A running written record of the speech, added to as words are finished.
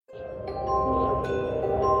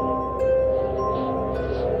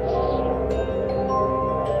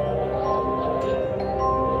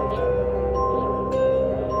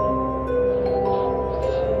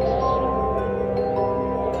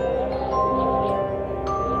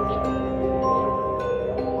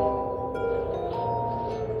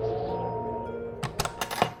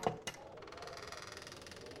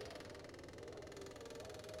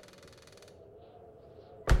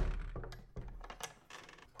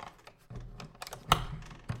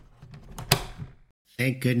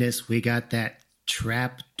Thank goodness we got that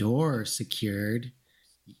trap door secured.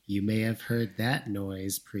 You may have heard that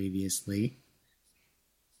noise previously.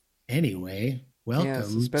 Anyway, Yes,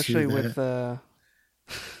 welcome to especially with the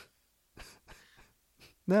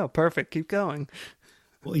No, perfect. Keep going.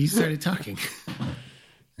 well, you started talking.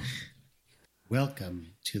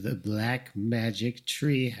 Welcome to the Black Magic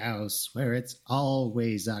Tree House, where it's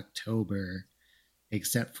always October,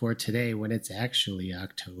 except for today when it's actually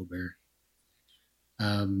October.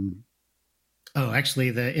 Um, actually,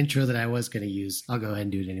 the intro that I was going to use, I'll go ahead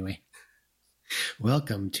and do it anyway.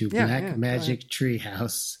 Welcome to Black Go ahead. Magic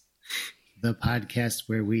Treehouse, the podcast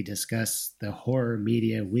where we discuss the horror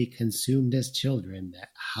media we consumed as children that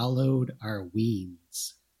hollowed our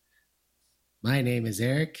weens. My name is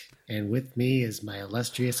Eric, and with me is my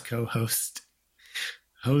illustrious co-host,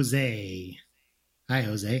 Jose. Hi,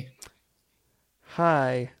 Jose.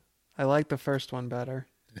 Hi. I like the first one better.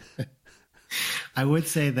 I would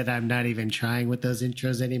say that I'm not even trying with those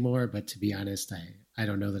intros anymore, but to be honest, I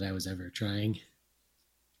don't know that I was ever trying.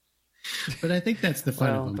 But I think that's the fun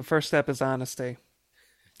of Well, them. the first step is honesty.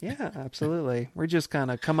 Yeah, absolutely. We're just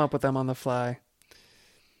kind of come up with them on the fly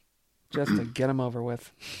just to get them over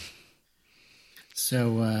with.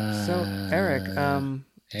 So, So, Eric,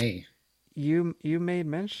 hey. you made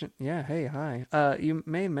mention. Yeah, hey, hi. You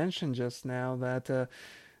made mention just now that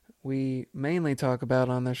we mainly talk about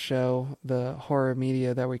on this show the horror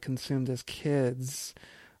media that we consumed as kids,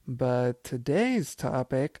 but today's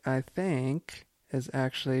topic, I think, is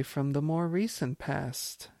actually from the more recent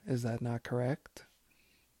past. Is that not correct?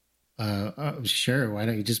 Sure. Why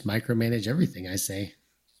don't you just micromanage everything I say?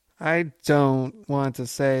 I don't want to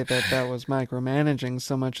say that that was micromanaging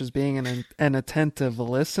so much as being an attentive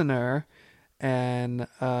listener and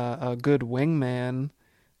a good wingman,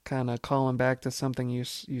 kind of calling back to something you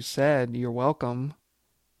said. You're welcome.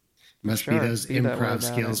 Must be Sure, those be that way improv about it.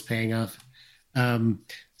 skills paying off.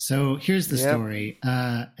 So here's the Yep. story.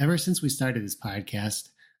 Ever since we started this podcast,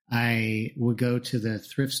 I would go to the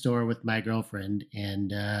thrift store with my girlfriend,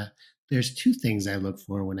 and there's two things I look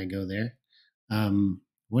for when I go there.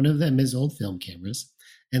 One of them is old film cameras,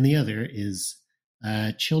 and the other is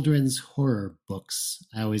children's horror books.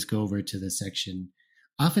 I always go over to the section.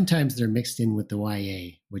 Oftentimes they're mixed in with the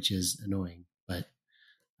YA, which is annoying, but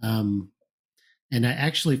um, and I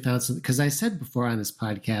actually found something because I said before on this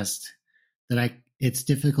podcast that it's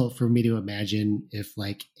difficult for me to imagine if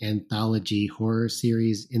like anthology horror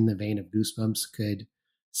series in the vein of Goosebumps could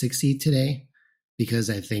succeed today, because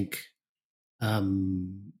I think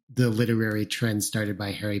the literary trend started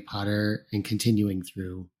by Harry Potter and continuing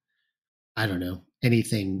through, I don't know,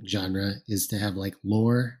 anything genre is to have like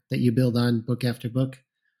lore that you build on book after book.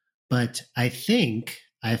 But I think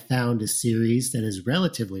I found a series that is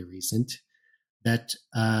relatively recent that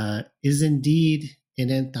is indeed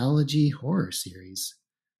an anthology horror series.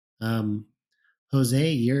 Um,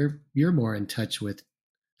 Jose, you're more in touch with.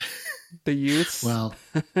 The youths. Well,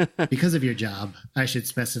 because of your job, I should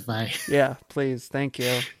specify. Yeah, please. Thank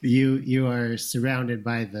you. You are surrounded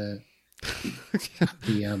by the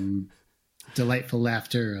delightful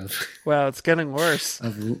laughter of Wow, it's getting worse.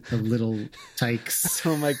 of little tykes.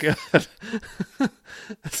 Oh my god.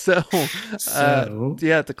 So, So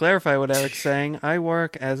yeah, to clarify what Eric's saying, I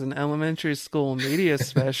work as an elementary school media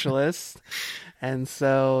specialist. And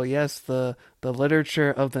so, yes, the literature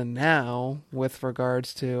of the now with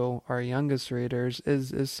regards to our youngest readers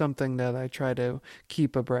is something that I try to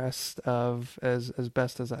keep abreast of as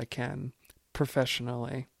best as I can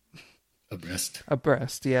professionally. abreast.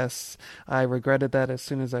 Abreast, yes. I regretted that as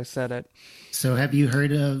soon as I said it. So have you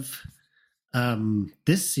heard of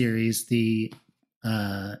this series? The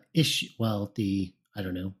issue, well, the I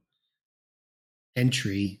don't know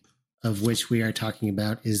entry of which we are talking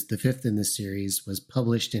about is the fifth in the series, was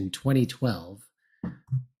published in 2012,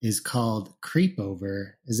 is called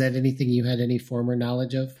Creepover. Is that anything you had any former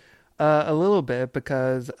knowledge of? A little bit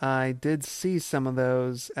because I did see some of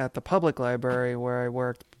those at the public library where I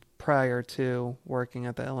worked prior to working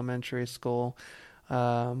at the elementary school.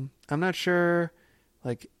 I'm not sure,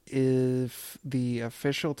 like, if the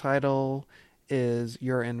official title is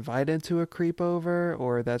 "You're invited to a creepover,"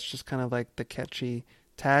 or that's just kind of like the catchy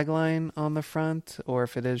tagline on the front, or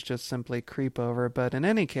if it is just simply creepover. But in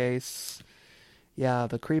any case, yeah,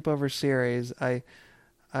 the creepover series, I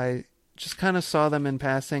just kind of saw them in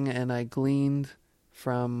passing, and I gleaned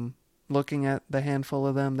from looking at the handful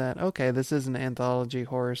of them that okay, this is an anthology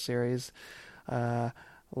horror series, uh,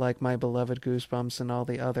 like my beloved Goosebumps and all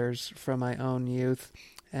the others from my own youth,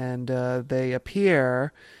 and they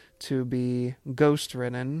appear to be ghost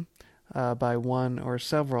written by one or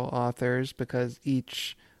several authors because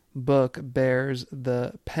each book bears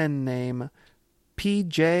the pen name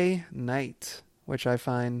P.J. Knight, which I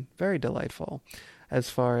find very delightful as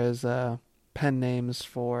far as pen names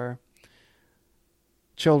for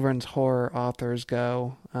children's horror authors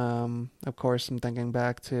go. Of course, I'm thinking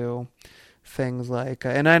back to things like,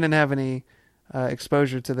 and I didn't have any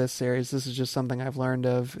exposure to this series. This is just something I've learned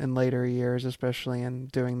of in later years, especially in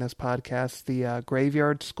doing this podcast. The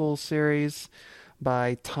Graveyard School series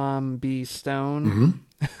by Tom B. Stone.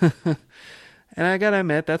 Mm-hmm. And I gotta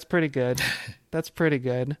admit, that's pretty good. That's pretty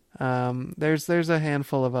good. There's a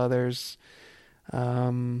handful of others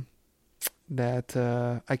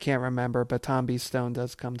that I can't remember, but Tom B. Stone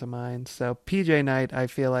does come to mind. So PJ Knight, I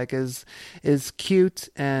feel like is cute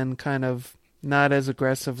and kind of not as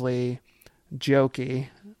aggressively jokey.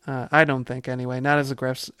 I don't think anyway, not as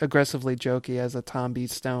aggressively jokey as a Tom B.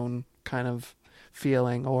 Stone kind of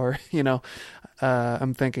feeling, or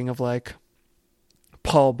I'm thinking of like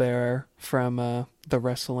Paul Bearer from the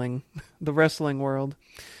wrestling world,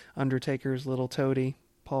 Undertaker's little toady,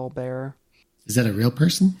 Paul Bearer. Is that a real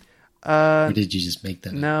person? Or did you just make that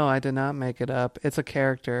up? No, I did not make it up. It's a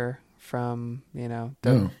character from,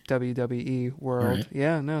 WWE world. Right.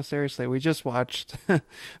 Yeah, no, seriously. We just watched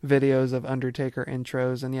videos of Undertaker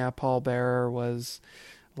intros, and yeah, Paul Bearer was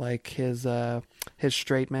like his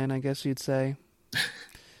straight man, I guess you'd say.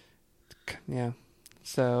 Yeah.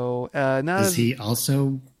 So, does he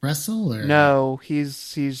also wrestle? Or? No,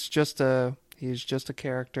 he's just a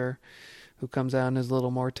character who comes out in his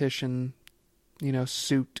little mortician,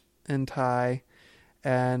 suit and tie,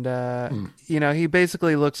 and he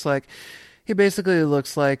basically looks like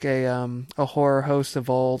a horror host of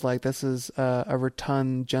old. Like, this is a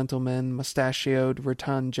rotund gentleman, mustachioed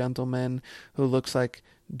rotund gentleman who looks like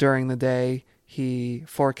during the day he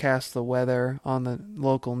forecasts the weather on the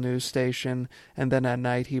local news station, and then at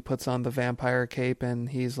night he puts on the vampire cape and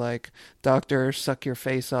he's like, "Doctor, suck your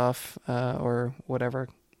face off," or whatever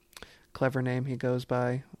clever name he goes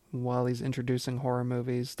by while he's introducing horror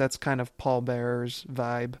movies. That's kind of Paul Bearer's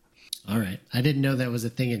vibe. All right. I didn't know that was a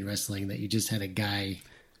thing in wrestling, that you just had a guy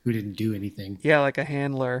who didn't do anything. Yeah, like a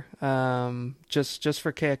handler, just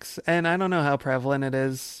for kicks. And I don't know how prevalent it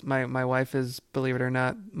is. My wife is, believe it or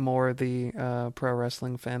not, more the pro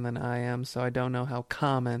wrestling fan than I am, so I don't know how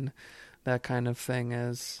common that kind of thing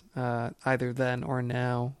is, either then or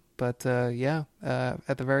now. But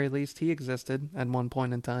at the very least, he existed at one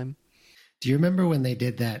point in time. Do you remember when they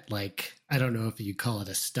did that, like, I don't know if you call it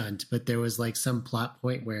a stunt, but there was like some plot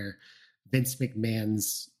point where Vince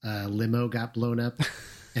McMahon's limo got blown up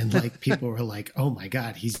and like people were like, "Oh my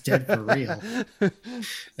God, he's dead for real."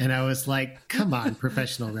 And I was like, come on,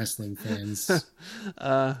 professional wrestling fans.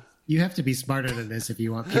 You have to be smarter than this if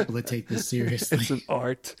you want people to take this seriously. It's an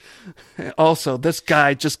art. Also, this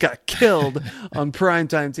guy just got killed on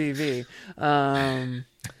primetime TV.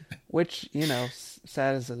 Which,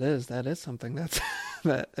 sad as it is, that is something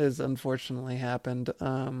that has unfortunately happened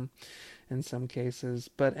in some cases.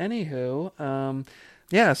 But anywho,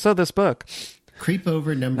 so this book.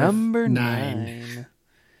 Creepover number 9.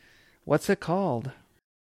 What's it called?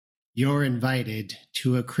 You're invited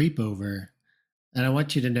to a creepover. And I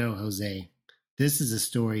want you to know, Jose, this is a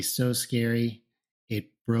story so scary, it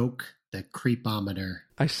broke the creepometer.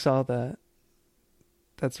 I saw that.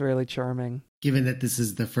 That's really charming. Given that this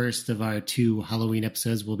is the first of our 2 Halloween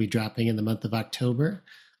episodes we'll be dropping in the month of October,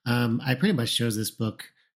 I pretty much chose this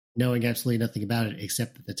book knowing absolutely nothing about it,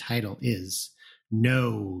 except that the title is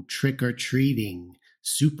No Trick-or-Treating,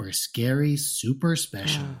 Super Scary, Super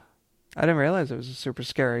Special. I didn't realize it was a super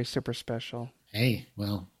scary, super special. Hey,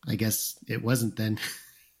 well, I guess it wasn't then,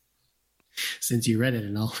 since you read it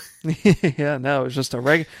and all. Yeah, no, it was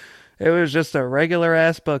just a regular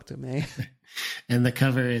ass book to me. And the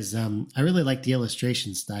cover is, I really like the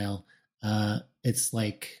illustration style. It's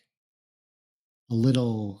like a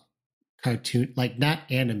little cartoon, like not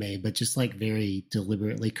anime, but just like very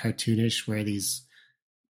deliberately cartoonish, where these,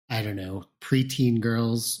 I don't know, preteen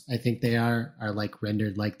girls, I think they are like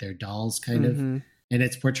rendered like they're dolls kind of. And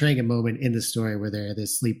it's portraying a moment in the story where they're at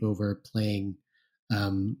this sleepover playing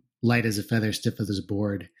light as a feather, stiff as a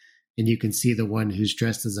board. And you can see the one who's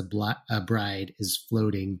dressed as a bride is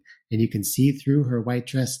floating, and you can see through her white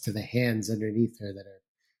dress to the hands underneath her that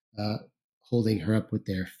are holding her up with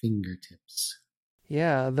their fingertips.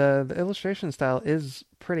 Yeah, the illustration style is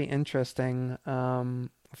pretty interesting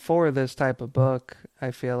for this type of book,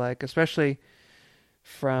 I feel like, especially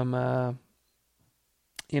from, I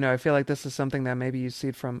feel like this is something that maybe you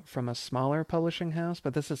see from a smaller publishing house,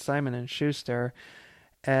 but this is Simon and Schuster.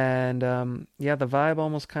 And the vibe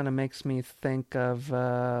almost kind of makes me think of,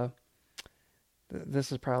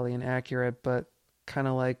 this is probably inaccurate, but kind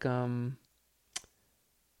of like oh,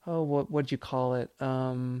 what'd you call it?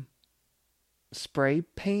 Spray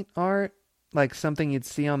paint art, like something you'd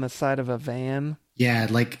see on the side of a van. Yeah,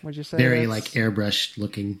 like Would you say very like that's? airbrushed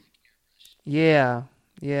looking. Yeah,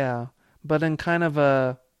 yeah, but in kind of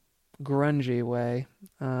a grungy way,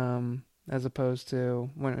 as opposed to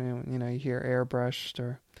when you hear airbrushed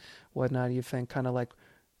or whatnot, you think kind of like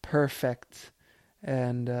perfect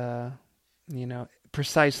and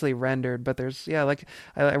precisely rendered. But there's like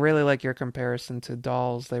I really like your comparison to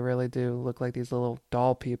dolls. They really do look like these little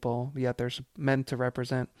doll people, yet they're meant to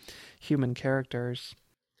represent human characters.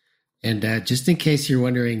 And just in case you're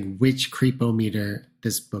wondering which creepometer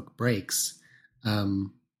this book breaks,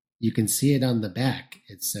 um, you can see it on the back.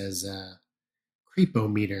 It says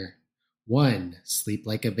creepometer 1, sleep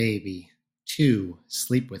like a baby. 2,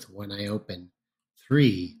 sleep with one eye open.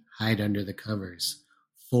 3, hide under the covers.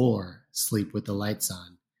 4, sleep with the lights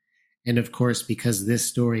on. And of course, because this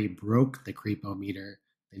story broke the creepometer,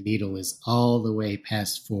 the needle is all the way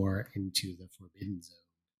past 4 into the forbidden zone.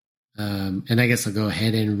 And I guess I'll go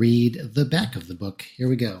ahead and read the back of the book. Here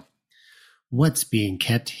we go. What's being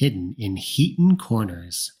kept hidden in Heaton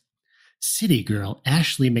Corners? City girl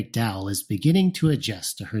Ashley McDowell is beginning to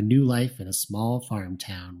adjust to her new life in a small farm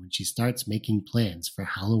town when she starts making plans for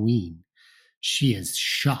Halloween. She is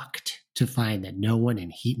shocked to find that no one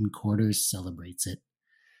in Heaton Corners celebrates it.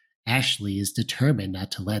 Ashley is determined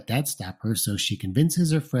not to let that stop her, so she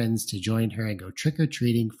convinces her friends to join her and go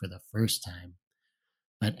trick-or-treating for the first time.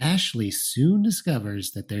 But Ashley soon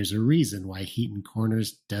discovers that there's a reason why Heaton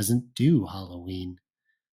Corners doesn't do Halloween.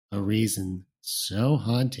 A reason so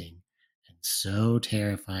haunting and so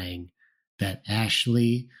terrifying that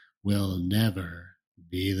Ashley will never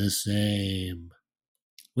be the same.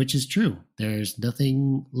 Which is true. There's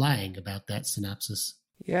nothing lying about that synopsis.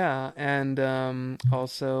 Yeah, and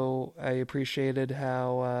also I appreciated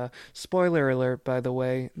how, spoiler alert, by the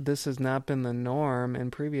way, this has not been the norm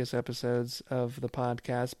in previous episodes of the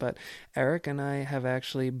podcast, but Eric and I have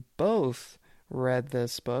actually both read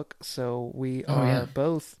this book, so we Oh, yeah. are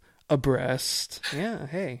both abreast. Yeah,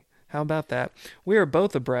 hey, how about that? We are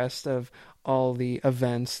both abreast of all the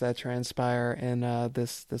events that transpire in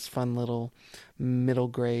this fun little middle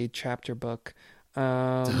grade chapter book.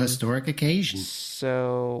 It's a historic occasion.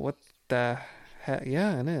 So what the heck?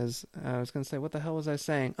 Yeah, it is. I was going to say, what the hell was I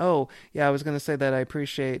saying? Oh, yeah, I was going to say that I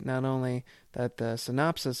appreciate not only that the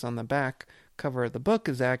synopsis on the back cover of the book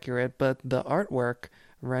is accurate, but the artwork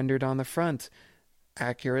rendered on the front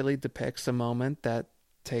accurately depicts a moment that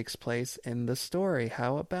takes place in the story.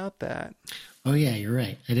 How about that? Oh, yeah, you're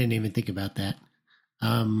right. I didn't even think about that.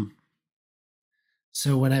 Um,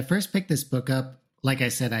 so when I first picked this book up, like I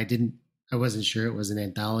said, I wasn't sure it was an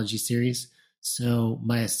anthology series. So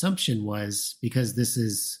my assumption was, because this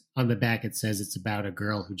is on the back, it says it's about a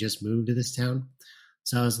girl who just moved to this town.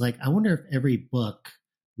 So I was like, I wonder if every book,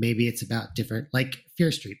 maybe it's about different, like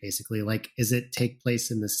Fear Street, basically. Like, is it take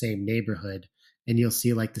place in the same neighborhood? And you'll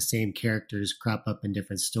see like the same characters crop up in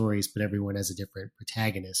different stories, but everyone has a different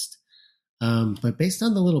protagonist. But based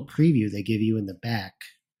on the little preview they give you in the back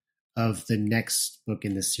of the next book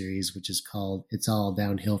in the series, which is called It's All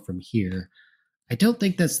Downhill From Here, I don't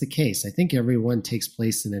think that's the case. I think everyone takes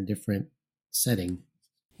place in a different setting.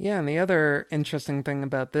 Yeah, and the other interesting thing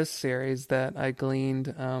about this series that I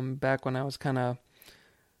gleaned back when I was kind of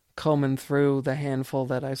combing through the handful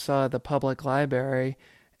that I saw at the public library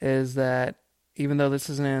is that even though this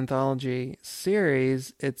is an anthology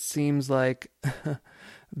series, it seems like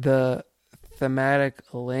the thematic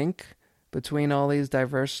link between all these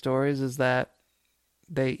diverse stories is that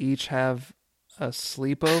they each have a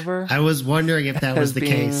sleepover I was wondering if that was as the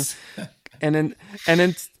being case. and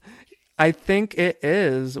it's I think it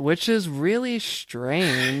is, which is really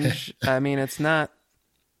strange. I mean, it's not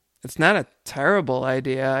a terrible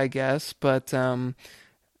idea, I guess, but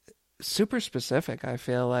super specific, I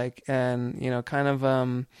feel like. And, kind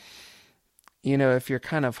of if you're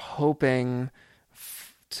kind of hoping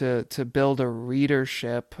to build a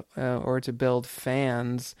readership or to build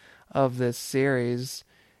fans of this series,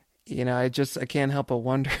 I can't help but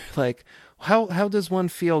wonder, like, how does one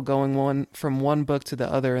feel going from one book to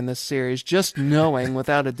the other in this series, just knowing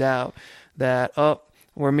without a doubt that, oh,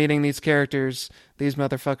 we're meeting these characters, these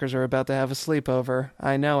motherfuckers are about to have a sleepover.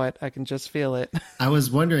 I know it. I can just feel it. I was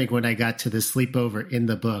wondering when I got to the sleepover in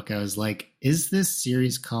the book, I was like, is this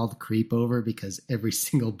series called Creepover because every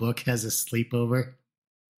single book has a sleepover?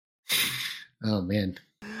 Oh, man.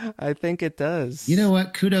 I think it does. You know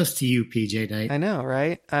what? Kudos to you, PJ Knight. I know,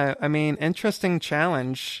 right? I mean, interesting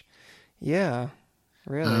challenge. Yeah,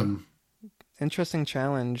 really. Interesting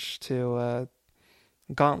challenge to,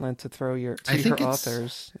 gauntlet to throw I to think your it's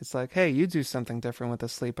authors. It's like, hey, you do something different with a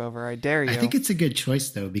sleepover. I dare I think you. it's a good choice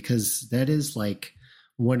though, because that is like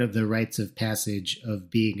one of the rites of passage of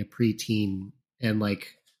being a preteen, and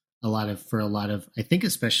like a lot of I think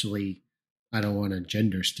especially, I don't want to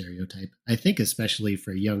gender stereotype. I think especially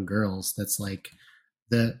for young girls, that's like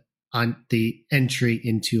the on the entry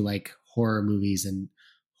into like horror movies and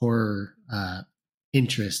horror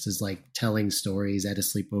interest is like telling stories at a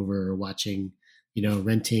sleepover or watching,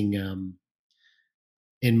 renting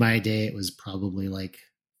in my day it was probably like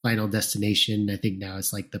Final Destination. I think now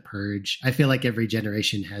it's like The Purge. I feel like every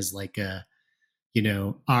generation has like a,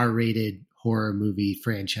 R-rated horror movie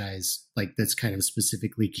franchise like that's kind of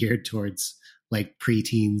specifically geared towards like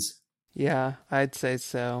preteens. Yeah, I'd say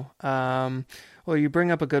so. Well, you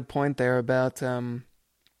bring up a good point there about,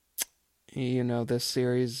 this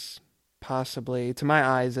series possibly, to my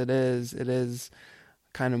eyes, it is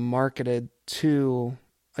kind of marketed to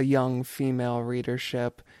a young female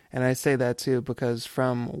readership. And I say that too because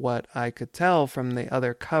from what I could tell from the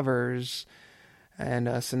other covers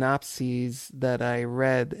and synopses that I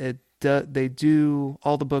read, they do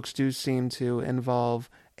all the books do seem to involve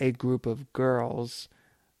a group of girls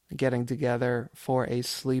getting together for a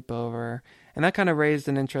sleepover. And that kind of raised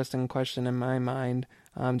an interesting question in my mind,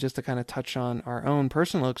 just to kind of touch on our own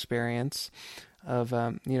personal experience of,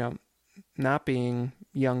 not being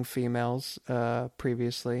young females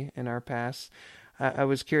previously in our past. I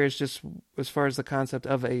was curious, just as far as the concept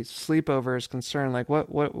of a sleepover is concerned, like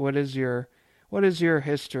what is your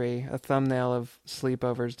history, a thumbnail of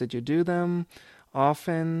sleepovers? Did you do them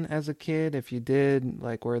often as a kid? If you did,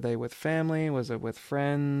 like were they with family? Was it with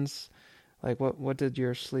friends? Like what did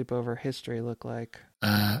your sleepover history look like?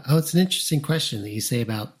 It's an interesting question that you say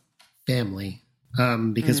about family,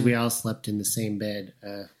 because we Mm. all slept in the same bed,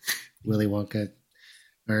 Willy Wonka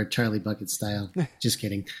or Charlie Bucket style. Just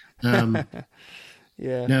kidding.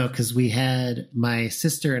 Yeah. No, because we had my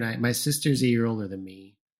sister and I. My sister's a year older than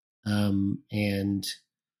me, and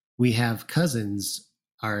we have cousins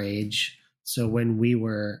our age. So when we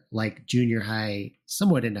were like junior high,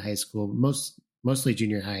 somewhat into high school, mostly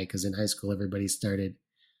junior high, because in high school everybody started,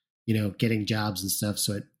 getting jobs and stuff.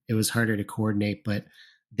 So it was harder to coordinate. But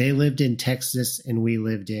they lived in Texas and we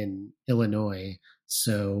lived in Illinois.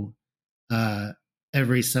 So uh,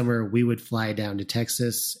 every summer we would fly down to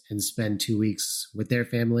Texas and spend 2 weeks with their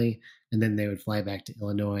family, and then they would fly back to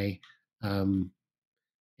Illinois, um,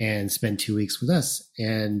 and spend 2 weeks with us.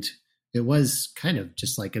 And it was kind of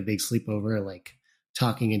just like a big sleepover, like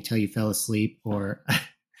talking until you fell asleep. Or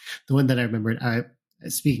the one that I remembered,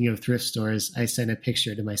 speaking of thrift stores, I sent a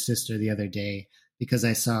picture to my sister the other day because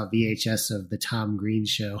I saw a VHS of the Tom Green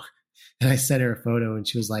show. And I sent her a photo and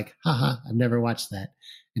she was like, haha, I've never watched that.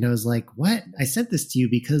 And I was like, what? I sent this to you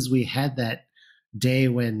because we had that day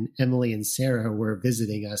when Emily and Sarah were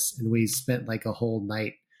visiting us and we spent like a whole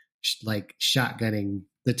night like shotgunning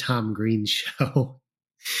the Tom Green show.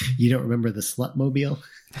 You don't remember the Slutmobile?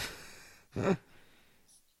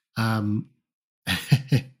 Um,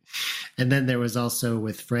 and then there was also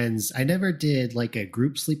with friends. I never did like a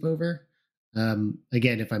group sleepover.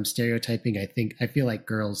 Again, if I'm stereotyping, I feel like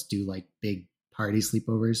girls do like big party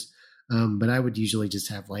sleepovers. But I would usually just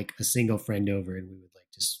have like a single friend over and we would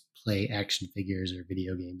like just play action figures or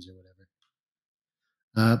video games or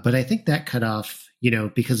whatever. But I think that cut off,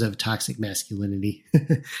 because of toxic masculinity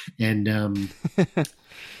and, Damn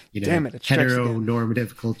it, it strikes again.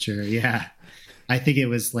 heteronormative culture. Yeah. I think it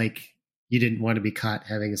was like you didn't want to be caught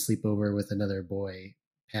having a sleepover with another boy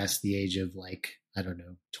past the age of like, I don't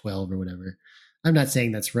know, 12 or whatever. I'm not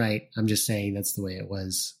saying that's right. I'm just saying that's the way it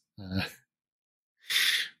was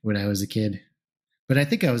when I was a kid. But I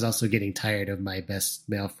think I was also getting tired of my best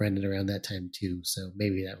male friend at around that time too. So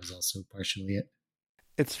maybe that was also partially it.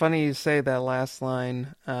 It's funny you say that last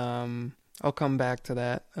line. I'll come back to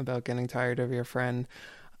that about getting tired of your friend.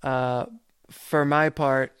 Uh, for my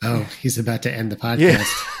part, Oh, he's about to end the yeah,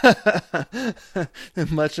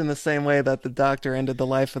 podcast. much in the same way that the doctor ended the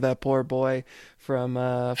life of that poor boy from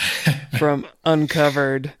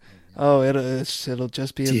Uncovered. Oh, it'll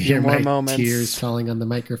just be a Do you few hear more my tears moments. falling on the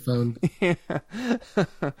microphone? Yeah.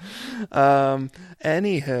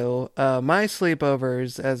 Anywho, my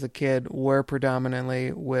sleepovers as a kid were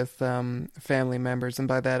predominantly with family members, and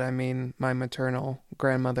by that I mean my maternal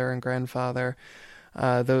grandmother and grandfather.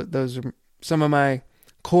 Those are some of my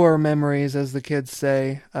core memories, as the kids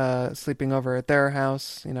say, sleeping over at their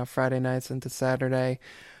house, Friday nights into Saturday.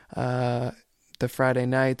 Uh, the Friday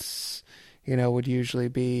nights, would usually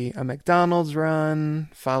be a McDonald's run,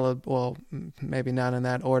 followed, well, maybe not in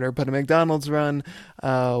that order, but a McDonald's run,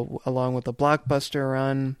 along with a Blockbuster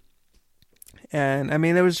run. And I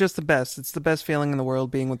mean, it was just the best. It's the best feeling in the world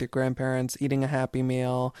being with your grandparents, eating a Happy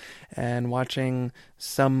Meal, and watching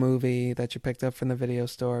some movie that you picked up from the video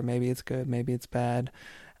store. Maybe it's good, maybe it's bad.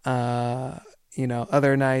 Uh,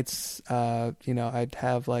 other nights, I'd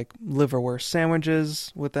have like liverwurst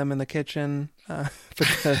sandwiches with them in the kitchen.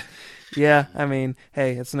 Because, yeah, I mean,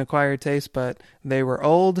 hey, it's an acquired taste, but they were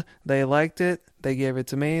old, they liked it, they gave it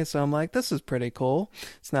to me, so I'm like, this is pretty cool.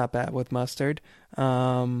 It's not bad with mustard.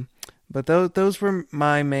 But those were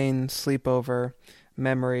my main sleepover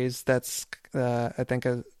memories. That's, I think,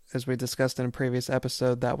 as we discussed in a previous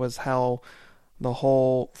episode, that was how the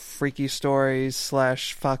whole Freaky Stories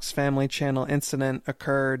 / Fox Family Channel incident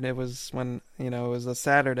occurred. It was when, it was a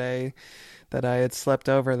Saturday that I had slept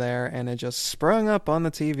over there, and it just sprung up on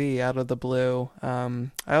the TV out of the blue. I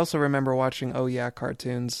also remember watching Oh Yeah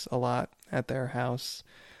cartoons a lot at their house.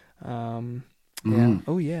 Yeah,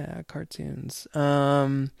 Oh Yeah cartoons.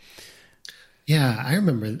 Yeah, I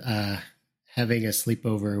remember having a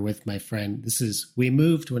sleepover with my friend. We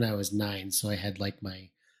moved when I was 9, so I had like my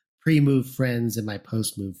pre-move friends and my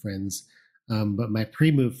post-move friends. But my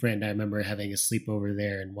pre-move friend, I remember having a sleepover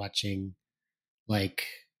there and watching like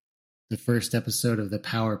the first episode of the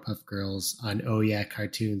Powerpuff Girls on Oh Yeah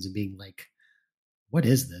cartoons and being like, what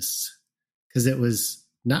is this? Because it was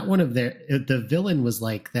not one of the villain was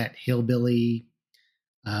like that hillbilly,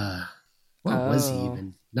 what was he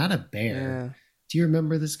even? Not a bear. Yeah. Do you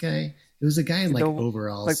remember this guy? It was a guy in like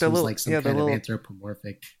overalls. Like who was like some kind of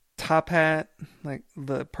anthropomorphic top hat, like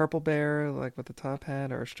the purple bear, like with the top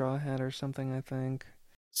hat or a straw hat or something, I think.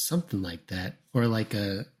 Something like that. Or like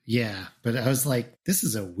but I was like, this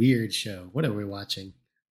is a weird show. What are we watching?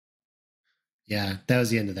 Yeah, that was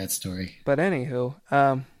the end of that story. But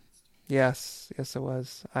anywho, yes, it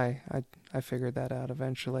was. I figured that out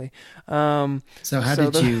eventually. So how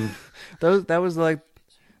did you?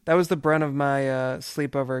 That was the brunt of my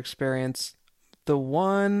sleepover experience. The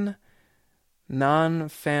one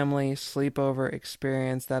non-family sleepover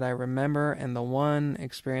experience that I remember, and the one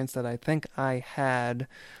experience that I think I had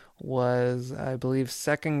was, I believe,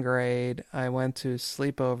 second grade. I went to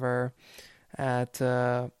sleepover at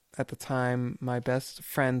the time my best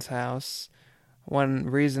friend's house. One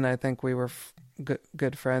reason I think we were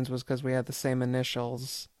good friends was because we had the same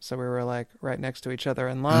initials, so we were like right next to each other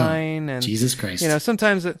in line. And Jesus Christ,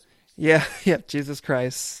 sometimes yeah, Jesus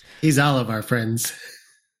Christ. He's all of our friends.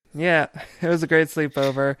 Yeah, it was a great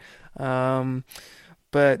sleepover.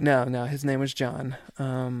 But no, his name was John.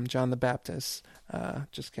 John the Baptist.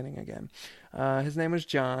 Just kidding again. His name was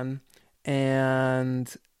John,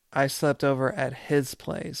 and I slept over at his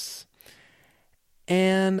place.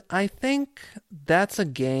 And I think that's a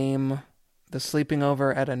game, the sleeping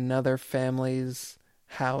over at another family's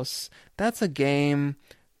house, that's a game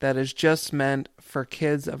that is just meant for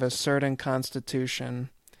kids of a certain constitution.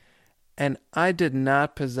 And I did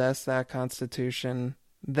not possess that constitution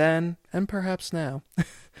then, and perhaps now,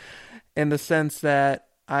 in the sense that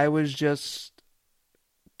I was just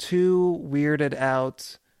too weirded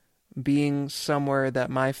out being somewhere that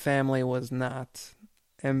my family was not,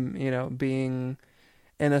 and, being,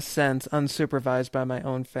 in a sense, unsupervised by my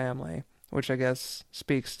own family, which I guess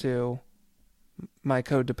speaks to my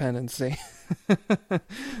codependency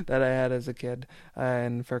that I had as a kid,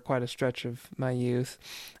 and for quite a stretch of my youth.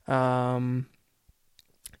 And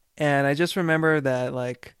I just remember that,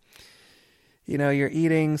 like, you're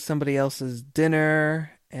eating somebody else's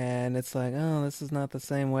dinner, and it's like, oh, this is not the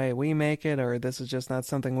same way we make it, or this is just not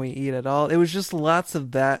something we eat at all. It was just lots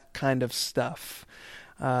of that kind of stuff.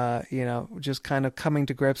 Just kind of coming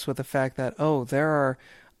to grips with the fact that, oh, there are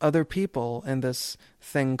other people in this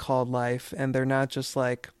thing called life, and they're not just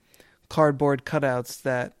like cardboard cutouts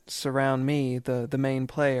that surround me, the main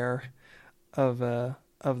player of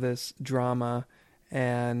this drama,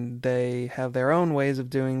 and they have their own ways of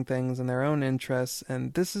doing things and their own interests,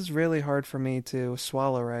 and this is really hard for me to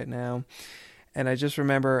swallow right now. And I just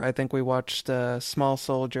remember, I think we watched Small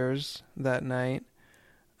Soldiers that night,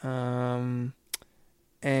 and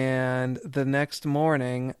the next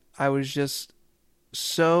morning I was just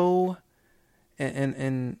so,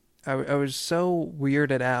 and I was so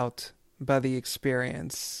weirded out by the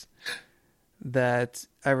experience that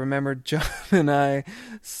I remember John and I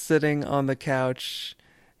sitting on the couch,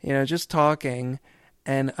 just talking,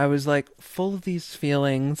 and I was like full of these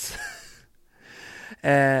feelings.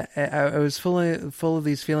 I was full of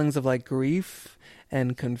these feelings of like grief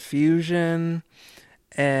and confusion,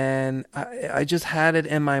 and I just had it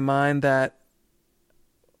in my mind that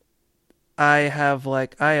I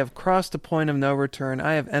have crossed a point of no return.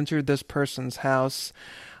 I have entered this person's house.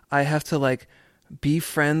 I have to like be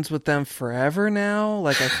friends with them forever now.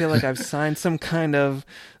 Like, I feel like I've signed some kind of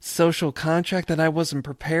social contract that I wasn't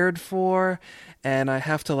prepared for. And I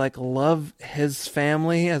have to like love his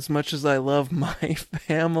family as much as I love my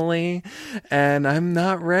family. And I'm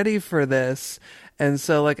not ready for this. And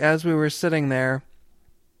so, like, as we were sitting there,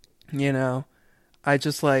 you know, I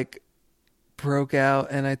just like broke out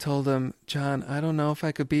and I told him, John, I don't know if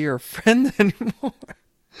I could be your friend anymore.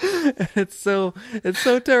 It's so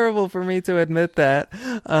terrible for me to admit that.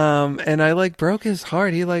 And I like broke his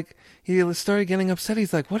heart. He started getting upset.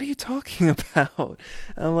 He's like, "What are you talking about?"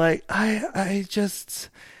 I'm like, I just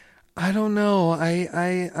I don't know.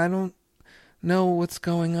 I don't know what's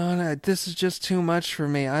going on. This is just too much for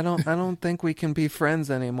me. I don't think we can be friends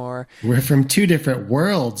anymore. We're from two different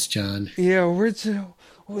worlds, John. Yeah, we're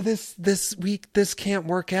just, this week this can't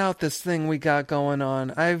work out. This thing we got going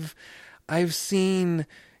on. I've seen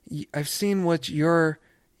I've seen what your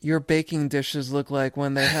baking dishes look like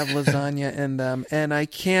when they have lasagna in them, and I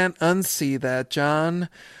can't unsee that, John.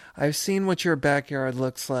 I've seen what your backyard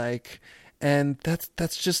looks like, and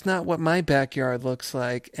that's just not what my backyard looks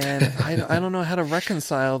like, and I don't know how to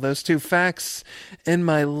reconcile those two facts in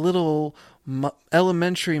my little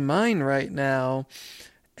elementary mind right now.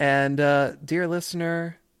 And dear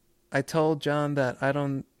listener, I told John that I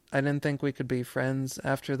didn't think we could be friends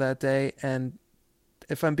after that day, and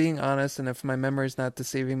if I'm being honest and if my memory's not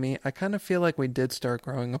deceiving me, I kind of feel like we did start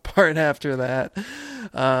growing apart after that.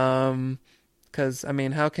 'Cause I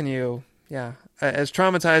mean, how can you, yeah, as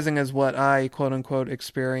traumatizing as what I quote unquote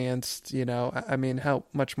experienced, I mean, how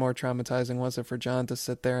much more traumatizing was it for John to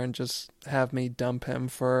sit there and just have me dump him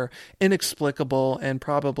for inexplicable and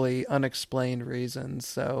probably unexplained reasons?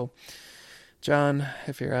 So, John,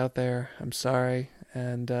 if you're out there, I'm sorry,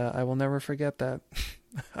 and I will never forget that.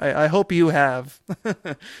 I hope you have,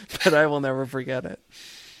 but I will never forget it.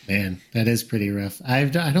 Man, that is pretty rough. I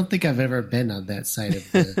don't think I've ever been on that side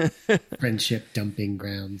of the friendship dumping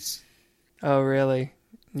grounds. Oh, really?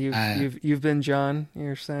 You've been John,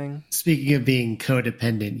 you're saying? Speaking of being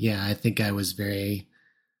codependent, yeah, I think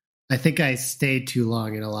I stayed too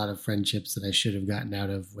long in a lot of friendships that I should have gotten out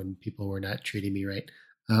of when people were not treating me right.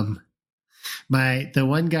 Um, the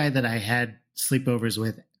one guy that I had sleepovers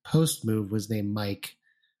with post move was named Mike.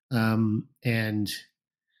 And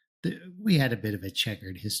we had a bit of a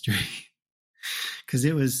checkered history because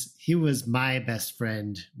he was my best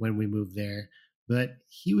friend when we moved there, but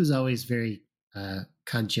he was always very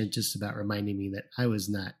conscientious about reminding me that I was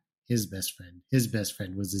not his best friend. His best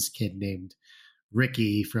friend was this kid named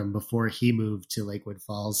Ricky from before he moved to Lakewood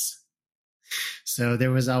Falls. So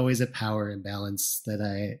there was always a power imbalance that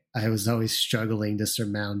I was always struggling to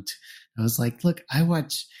surmount. I was like, look,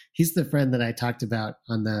 he's the friend that I talked about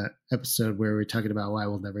on the episode where we were talking about why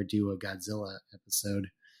we'll never do a Godzilla episode.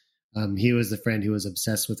 He was the friend who was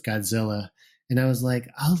obsessed with Godzilla. And I was like,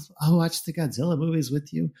 I'll watch the Godzilla movies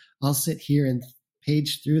with you. I'll sit here and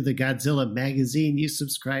page through the Godzilla magazine you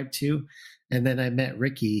subscribe to. And then I met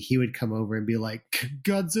Ricky. He would come over and be like,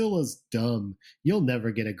 Godzilla's dumb. You'll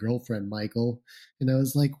never get a girlfriend, Michael. And I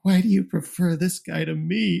was like, why do you prefer this guy to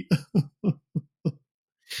me?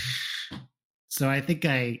 So I think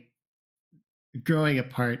growing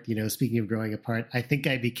apart, speaking of growing apart, I think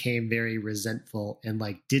I became very resentful and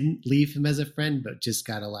like didn't leave him as a friend, but just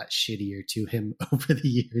got a lot shittier to him over the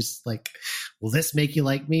years. Like, will this make you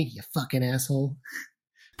like me, you fucking asshole?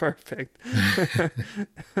 Perfect.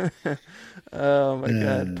 Oh my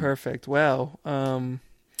God, perfect. Wow.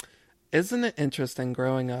 Isn't it interesting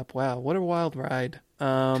growing up? Wow, what a wild ride.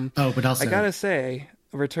 But also I gotta say,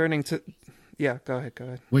 returning to, yeah, go ahead.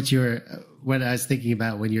 what I was thinking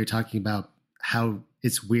about when you were talking about how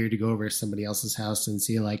it's weird to go over to somebody else's house and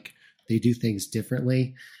see like they do things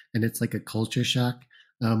differently, and it's like a culture shock.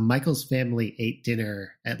 Michael's family ate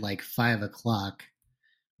dinner at like 5:00,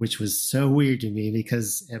 which was so weird to me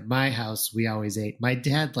because at my house we always ate. My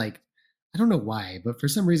dad, like, I don't know why, but for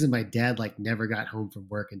some reason my dad like never got home from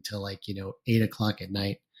work until like 8:00 at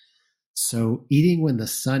night. So eating when the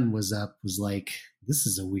sun was up was like, this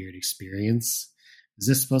is a weird experience. Is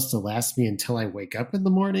this supposed to last me until I wake up in the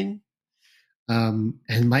morning?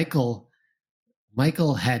 And Michael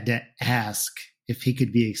had to ask if he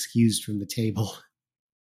could be excused from the table.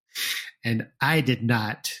 And I did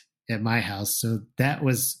not at my house. So that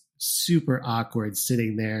was super awkward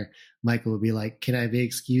sitting there. Michael would be like, can I be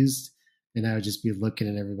excused? And I would just be looking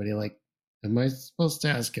at everybody like, am I supposed to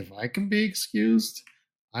ask if I can be excused?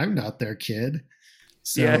 I'm not their kid.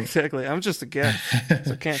 So, yeah, exactly. I'm just a guest.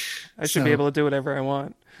 So I should be able to do whatever I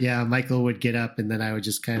want. Yeah, Michael would get up and then I would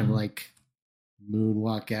just kind of like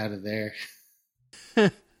moonwalk out of there.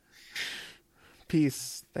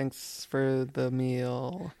 Peace. Thanks for the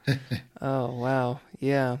meal. Oh, wow.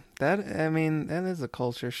 Yeah. That is a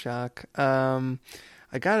culture shock. I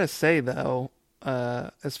gotta say though,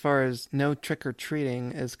 as far as no trick or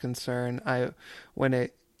treating is concerned, when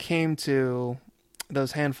it came to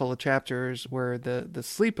those handful of chapters where the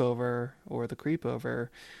sleepover or the creepover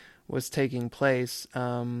was taking place,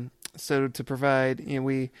 so to provide,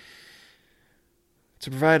 we to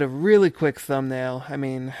provide a really quick thumbnail. I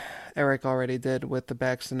mean, Eric already did with the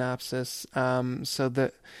back synopsis. There's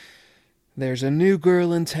a new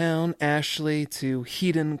girl in town, Ashley, to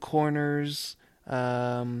Heaton Corners,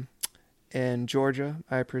 in Georgia,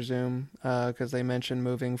 I presume, because they mentioned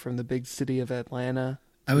moving from the big city of Atlanta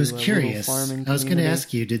I to was a little curious. farming I was going to community.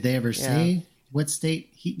 ask you, did they ever Yeah, say what state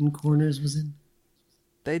Heaton Corners was in?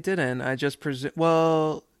 they didn't. I just presume.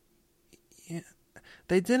 Well, yeah,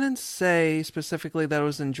 they didn't say specifically that it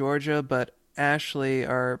was in Georgia, but Ashley,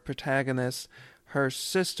 our protagonist, her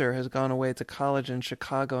sister has gone away to college in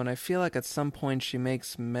Chicago, and I feel like at some point she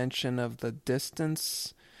makes mention of the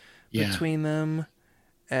distance Yeah. between them.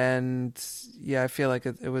 And yeah, I feel like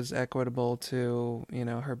it was equitable to,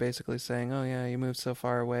 her basically saying, "Oh yeah, you moved so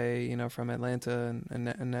far away, from Atlanta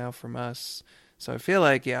and now from us." So I feel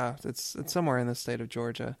like, yeah, it's somewhere in the state of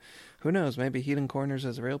Georgia. Who knows? Maybe Heaton Corners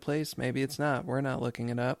is a real place. Maybe it's not. We're not looking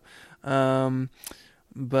it up. Um,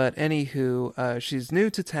 but anywho, she's new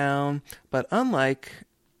to town, but unlike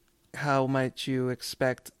how might you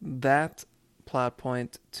expect that plot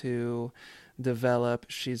point to develop,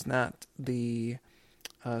 she's not the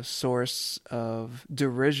source of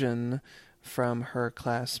derision from her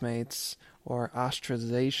classmates or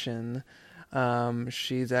ostracization.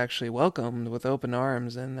 She's actually welcomed with open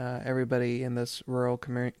arms, and everybody in this rural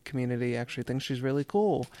community actually thinks she's really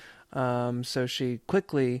cool. So she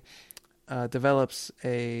quickly develops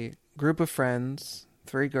a group of friends,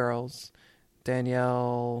 three girls,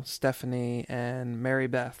 Danielle, Stephanie, and Mary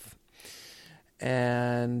Beth.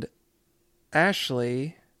 And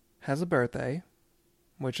Ashley has a birthday,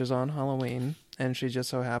 which is on Halloween, and she just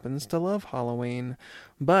so happens to love Halloween.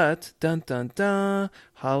 But, dun dun dun,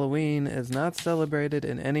 Halloween is not celebrated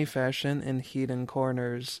in any fashion in Heaton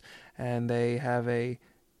Corners, and they have a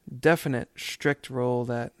definite, strict rule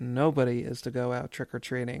that nobody is to go out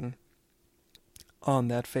trick-or-treating on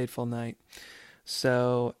that fateful night.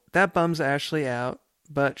 So that bums Ashley out,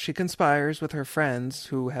 but she conspires with her friends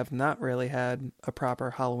who have not really had a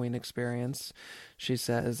proper Halloween experience. She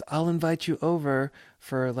says, "I'll invite you over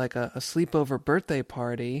for like a sleepover birthday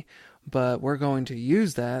party, but we're going to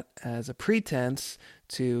use that as a pretense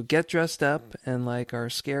to get dressed up in like our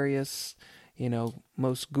scariest,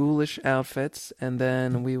 most ghoulish outfits, and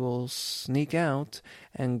then we will sneak out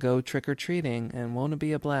and go trick-or-treating, and won't it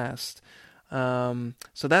be a blast?"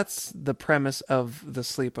 So that's the premise of the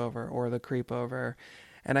sleepover or the creepover.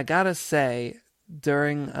 And I gotta say,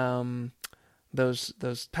 during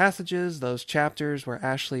those passages, those chapters where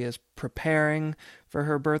Ashley is preparing for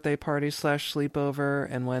her birthday party slash sleepover,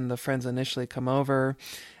 and when the friends initially come over,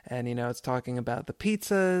 and it's talking about the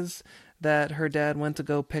pizzas that her dad went to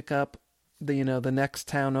go pick up the next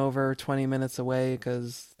town over 20 minutes away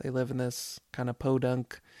because they live in this kind of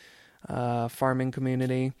podunk farming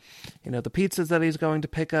community. The pizzas that he's going to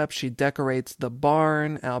pick up, she decorates the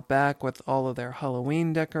barn out back with all of their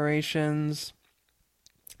Halloween decorations.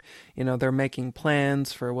 They're making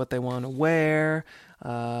plans for what they want to wear.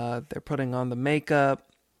 They're putting on the makeup.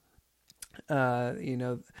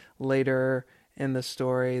 Later in the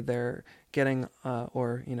story, they're getting,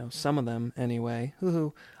 some of them anyway,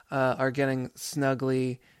 are getting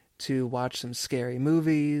snugly to watch some scary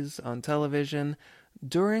movies on television.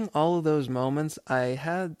 During all of those moments, I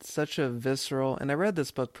had such a visceral, and I read this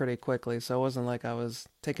book pretty quickly, so it wasn't like I was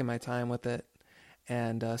taking my time with it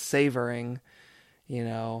and savoring,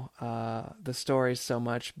 the story so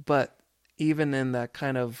much. But even in that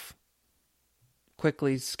kind of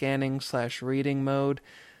quickly scanning slash reading mode,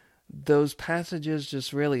 those passages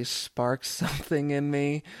just really sparked something in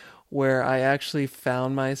me where I actually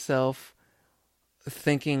found myself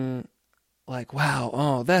thinking like, wow,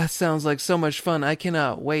 oh, that sounds like so much fun. I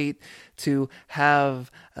cannot wait to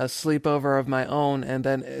have a sleepover of my own. And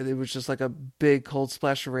then it was just like a big cold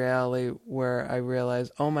splash of reality where I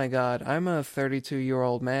realized, oh my God, I'm a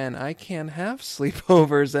 32-year-old man. I can't have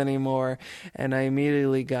sleepovers anymore. And I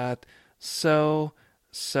immediately got so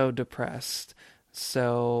depressed.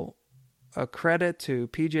 So a credit to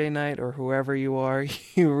PJ Knight or whoever you are.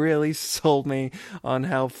 You really sold me on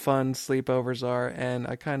how fun sleepovers are, and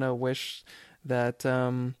I kind of wish that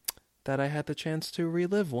that I had the chance to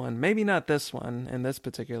relive one. Maybe not this one in this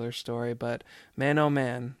particular story, but man, oh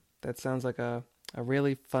man, that sounds like a a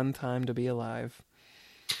really fun time to be alive.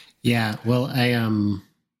 Yeah, well, I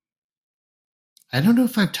don't know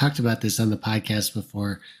if I've talked about this on the podcast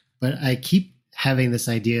before, but I keep having this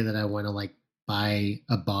idea that I want to like buy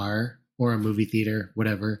a bar or a movie theater,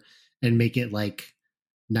 whatever, and make it like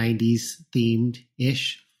 90s themed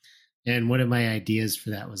ish. And one of my ideas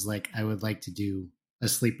for that was like I would like to do a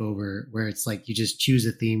sleepover where it's like you just choose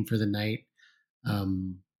a theme for the night,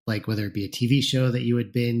 like whether it be a TV show that you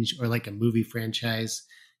would binge or like a movie franchise,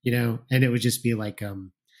 and it would just be like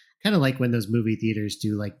kind of like when those movie theaters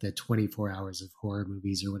do like the 24 hours of horror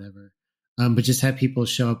movies or whatever. But just have people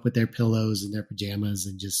show up with their pillows and their pajamas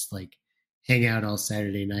and just like hang out all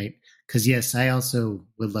Saturday night. Cause yes, I also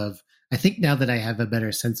would love, I think now that I have a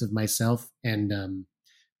better sense of myself and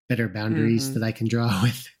better boundaries Mm-hmm. that I can draw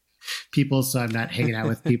with people. So I'm not hanging out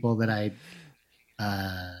with people that I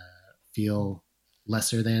uh, feel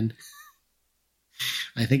lesser than.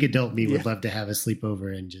 I think adult me Yeah. would love to have a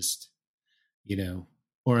sleepover and just,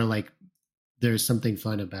 or like there's something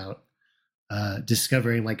fun about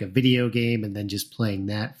discovering like a video game and then just playing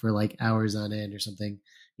that for like hours on end or something,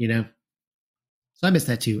 you know? So I miss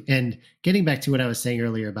that too. And getting back to what I was saying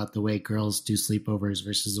earlier about the way girls do sleepovers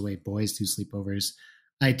versus the way boys do sleepovers,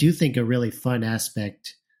 I do think a really fun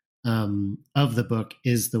aspect of the book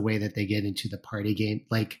is the way that they get into the party game.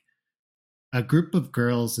 Like a group of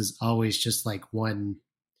girls is always just like one,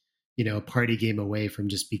 party game away from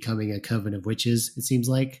just becoming a coven of witches, it seems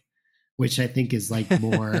like, which I think is like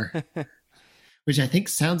more, which I think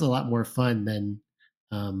sounds a lot more fun than,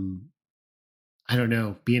 um, I don't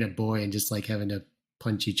know, being a boy and just like having to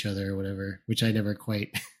punch each other or whatever, which I never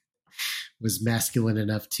quite was masculine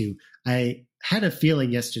enough to. I had a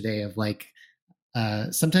feeling yesterday of like,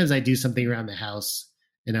 sometimes I do something around the house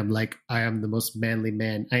and I'm like, I am the most manly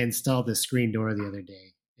man. I installed a screen door the other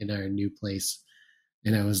day in our new place.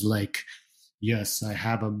 And I was like, yes, I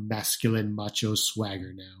have a masculine macho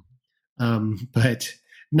swagger now. But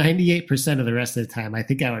 98% of the rest of the time, I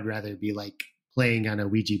think I would rather be like playing on a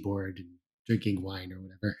Ouija board and drinking wine or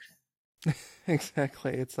whatever.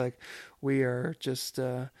 Exactly. It's like we are just,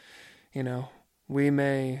 you know, we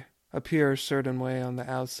may appear a certain way on the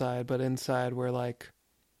outside, but inside we're like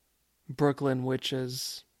Brooklyn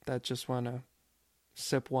witches that just want to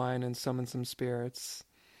sip wine and summon some spirits.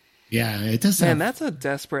 Yeah, it does Man, have that's a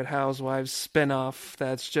Desperate Housewives spinoff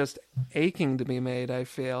that's just aching to be made, I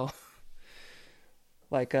feel.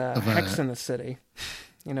 Like a of Hex a. in the City.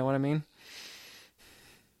 You know what I mean?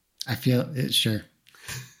 I feel it. Sure.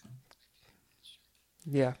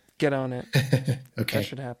 Yeah, get on it. That Okay,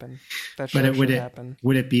 should happen. That but show would should it happen.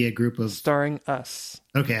 would it be a group of? Starring us.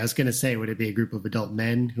 Okay, I was gonna say, would it be a group of adult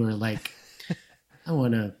men who are like, I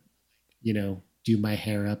want to, do my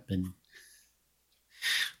hair up and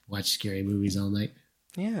watch scary movies all night?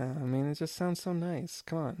 Yeah, I mean, it just sounds so nice.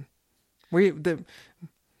 Come on. We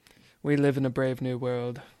live in a brave new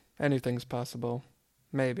world. Anything's possible.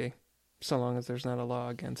 Maybe. So long as there's not a law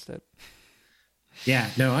against it. Yeah,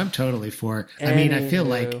 no, I'm totally for. I mean, I feel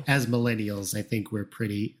like Anywho. as millennials, I think we're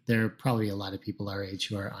pretty. There are probably a lot of people our age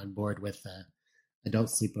who are on board with adult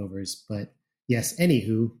sleepovers. But yes,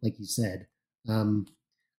 anywho, like you said, um,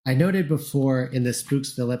 I noted before in the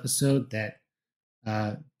Spooksville episode that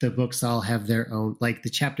the books all have their own, like the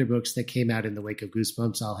chapter books that came out in the wake of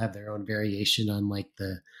Goosebumps, all have their own variation on like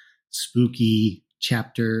the spooky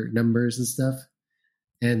chapter numbers and stuff.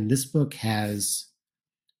 And this book has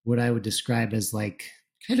what I would describe as like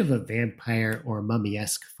kind of a vampire or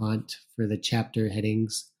mummy-esque font for the chapter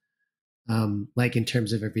headings. Like in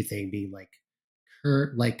terms of everything being like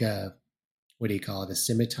like a, what do you call it, a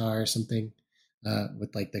scimitar or something,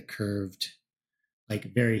 with like the curved,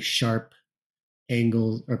 like very sharp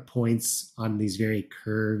angles or points on these very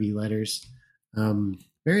curvy letters.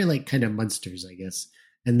 Very like kind of monsters, I guess.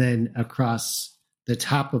 And then across the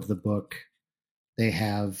top of the book, they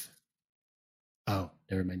have, oh,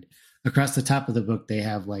 never mind. Across the top of the book, they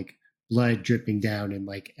have like blood dripping down in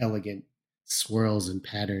like elegant swirls and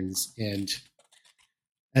patterns. And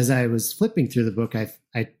as I was flipping through the book, I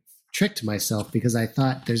tricked myself because I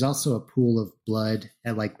thought there's also a pool of blood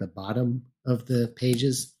at like the bottom of the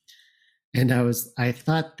pages. And I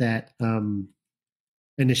thought that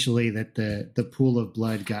initially that the pool of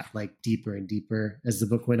blood got like deeper and deeper as the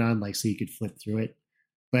book went on, like so you could flip through it.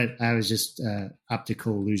 But I was just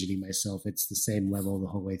optical illusioning myself. It's the same level the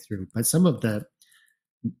whole way through. But some of the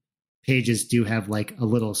pages do have like a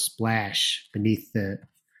little splash beneath the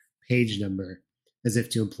page number, as if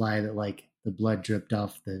to imply that like the blood dripped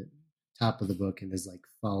off the top of the book and is like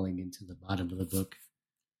falling into the bottom of the book.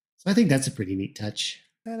 So I think that's a pretty neat touch.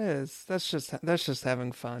 That is. That's just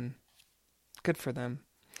having fun. Good for them.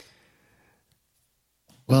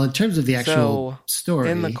 Well, in terms of the actual So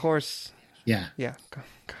in the story, course, yeah. yeah,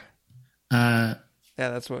 Uh, yeah,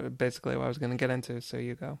 that's what basically what I was going to get into. So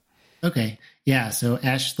you go. okay. Yeah. So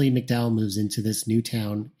Ashley McDowell moves into this new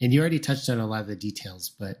town, and you already touched on a lot of the details,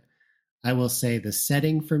 but I will say the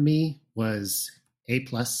setting for me was A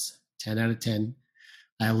plus, 10 out of 10.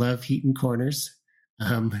 I love Heaton Corners.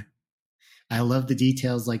 Um, I love the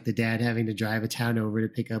details like the dad having to drive a town over to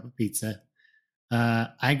pick up a pizza.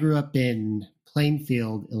 I grew up in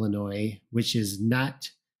Plainfield, Illinois, which is not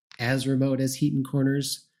as remote as Heaton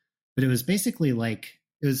Corners, but it was basically like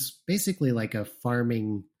a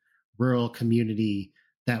farming rural community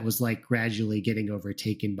that was like gradually getting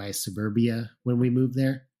overtaken by suburbia when we moved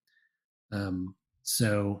there.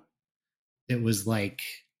 So it was like,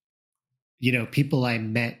 people I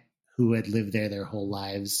met who had lived there their whole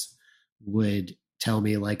lives would tell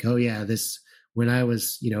me like, oh yeah, this when I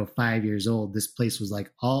was, 5 years old, this place was like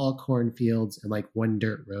all cornfields and like one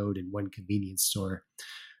dirt road and one convenience store.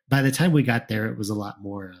 By the time we got there, it was a lot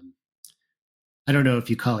more. I don't know if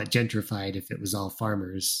you call it gentrified, if it was all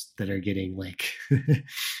farmers that are getting like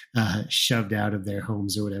shoved out of their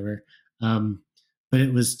homes or whatever. But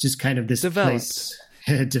it was just kind of this Developed. place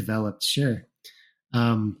developed, sure.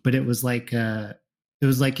 But it was like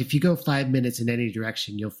if you go 5 minutes in any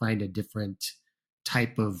direction, you'll find a different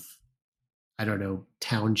type of, I don't know,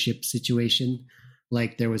 township situation.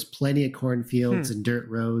 Like there was plenty of cornfields and dirt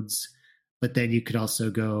roads, but then you could also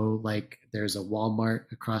go like there's a Walmart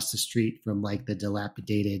across the street from like the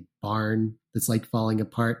dilapidated barn that's like falling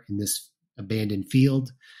apart in this abandoned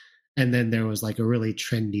field. And then there was like a really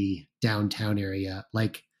trendy downtown area.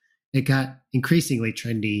 Like it got increasingly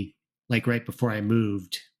trendy like right before I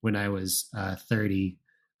moved when I was 30.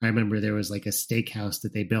 I remember there was like a steakhouse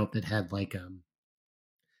that they built that had like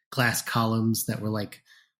glass columns that were like,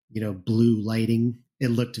 blue lighting. It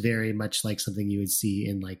looked very much like something you would see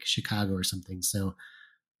in like Chicago or something. So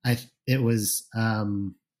it was,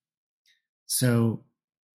 so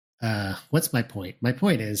what's my point? My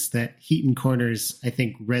point is that Heaton Corners, I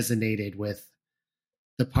think, resonated with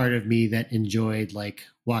the part of me that enjoyed like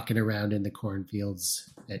walking around in the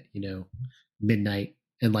cornfields at, midnight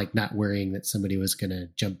and like not worrying that somebody was going to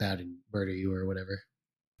jump out and murder you or whatever.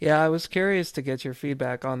 Yeah, I was curious to get your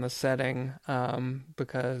feedback on the setting,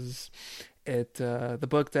 because the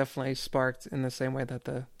book definitely sparked in the same way that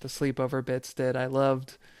the sleepover bits did. I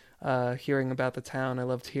loved hearing about the town. I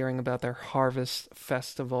loved hearing about their harvest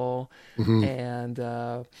festival Mm-hmm. and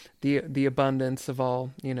the abundance of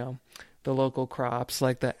all, the local crops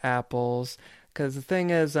like the apples. Because the thing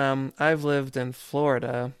is, I've lived in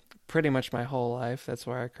Florida pretty much my whole life. That's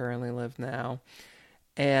where I currently live now.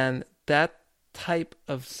 And that type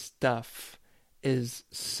of stuff is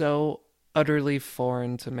so utterly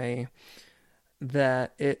foreign to me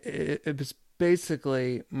that it was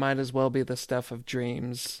basically might as well be the stuff of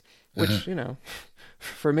dreams, Uh-huh. which,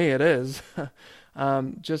 for me it is.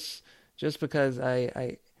 Just because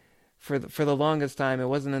for the longest time, it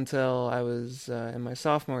wasn't until I was in my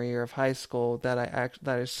sophomore year of high school that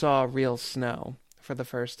that I saw real snow for the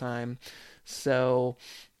first time. So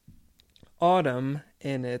autumn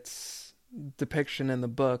in its depiction in the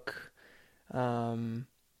book um,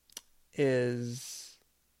 is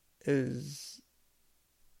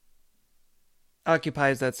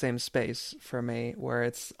occupies that same space for me, where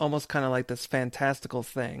it's almost kind of like this fantastical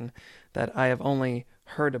thing that I have only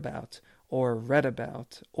heard about or read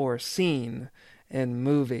about or seen in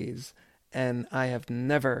movies, and I have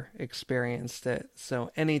never experienced it.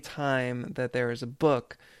 So anytime that there is a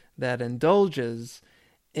book that indulges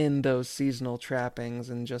in those seasonal trappings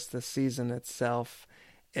and just the season itself,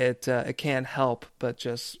 it can't help but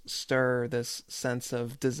just stir this sense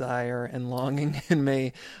of desire and longing in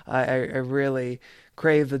me. I really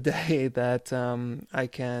crave the day that I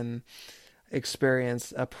can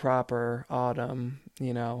experience a proper autumn.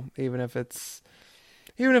 Even if it's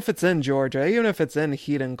in Georgia, even if it's in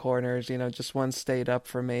Heaton Corners, just one state up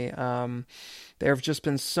for me. There have just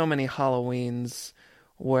been so many Halloweens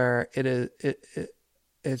where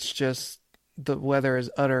it's just the weather is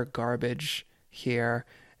utter garbage here.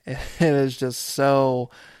 It is just so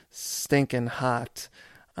stinking hot.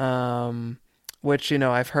 Which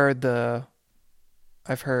I've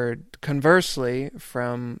heard conversely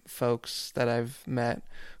from folks that I've met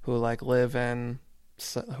who like live in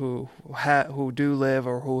who do live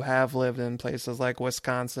or who have lived in places like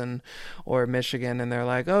Wisconsin or Michigan, and they're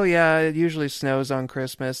like, oh yeah, it usually snows on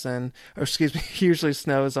Christmas or excuse me, usually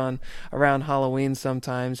snows on around Halloween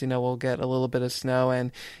sometimes. We'll get a little bit of snow,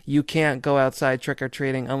 and you can't go outside trick or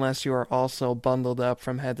treating unless you are also bundled up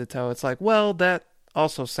from head to toe. It's like, well, that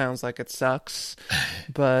also sounds like it sucks,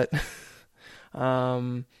 but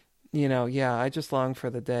Um, yeah, I just long for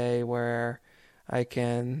the day where I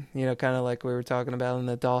can, kind of like we were talking about in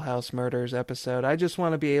the Dollhouse Murders episode. I just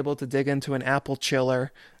want to be able to dig into an apple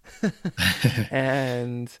chiller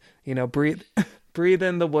and, breathe breathe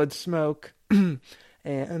in the wood smoke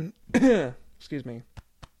and excuse me,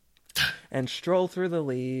 and stroll through the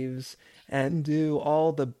leaves and do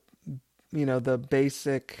all the, the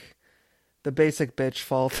basic bitch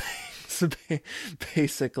fall things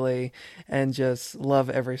basically, and just love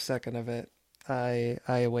every second of it. I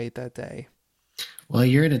await that day. Well,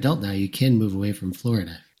 you're an adult now. You can move away from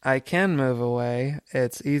Florida. I can move away.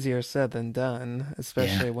 It's easier said than done, Yeah,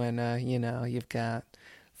 especially when you've got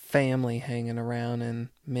family hanging around and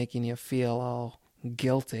making you feel all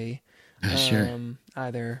guilty, sure.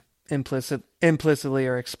 either implicitly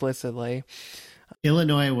or explicitly.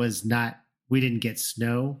 Illinois was not, we didn't get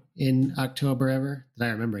snow in October ever, that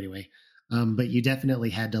I remember anyway. But you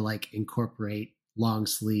definitely had to like incorporate long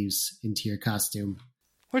sleeves into your costume.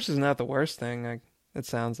 Which is not the worst thing, it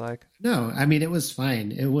sounds like. No, I mean, it was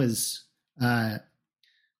fine. It was uh,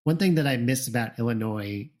 one thing that I miss about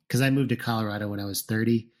Illinois, because I moved to Colorado when I was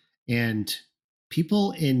 30, and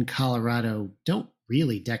people in Colorado don't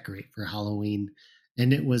really decorate for Halloween.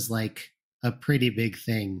 And it was like a pretty big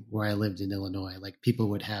thing where I lived in Illinois. Like people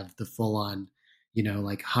would have the full on,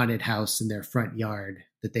 like haunted house in their front yard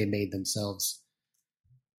that they made themselves.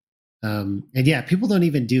 And yeah, people don't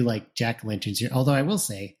even do like jack o' lanterns here. Although I will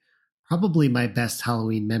say, probably my best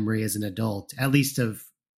Halloween memory as an adult, at least of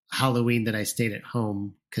Halloween that I stayed at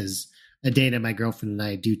home, because Adana, my girlfriend, and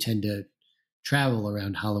I do tend to travel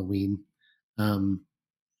around Halloween, um,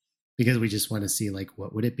 because we just want to see like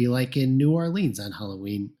what would it be like in New Orleans on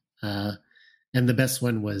Halloween. And the best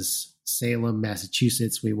one was Salem,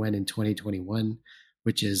 Massachusetts. We went in 2021,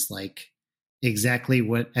 which is like exactly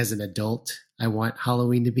what, as an adult, I want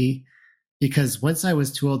Halloween to be. Because once I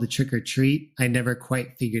was too old to trick or treat, I never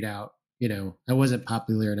quite figured out, I wasn't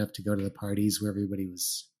popular enough to go to the parties where everybody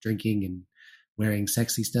was drinking and wearing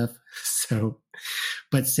sexy stuff. So,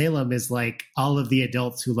 but Salem is like all of the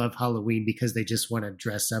adults who love Halloween because they just want to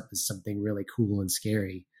dress up as something really cool and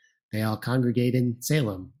scary. They all congregate in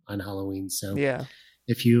Salem on Halloween. So Yeah.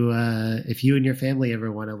 if you and your family ever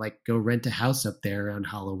want to like go rent a house up there around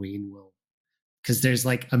Halloween, well, because there's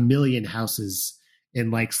like a million houses in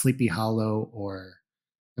like Sleepy Hollow, or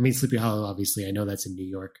I mean Sleepy Hollow, obviously I know that's in New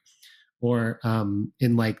York, or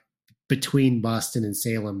in like between Boston and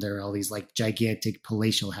Salem, there are all these like gigantic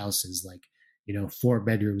palatial houses, like 4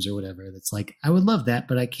 bedrooms or whatever. That's like I would love that,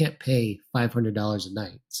 but I can't pay $500 a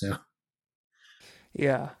night. So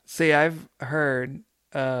Yeah. See, I've heard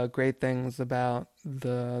great things about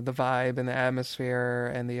the vibe and the atmosphere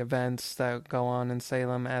and the events that go on in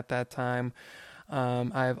Salem at that time.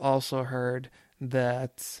 I've also heard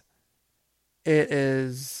that it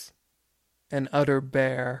is an utter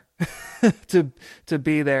bear to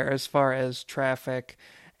be there as far as traffic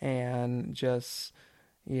and just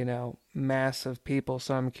massive people.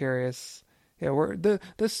 So I'm curious. Yeah,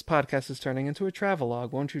 this podcast is turning into a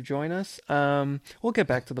travelogue. Won't you join us? We'll get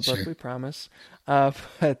back to the book, sure. we promise. But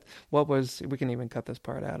we can even cut this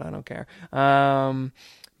part out. I don't care.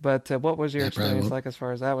 But what was your I probably experience won't. like as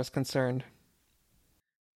far as that was concerned?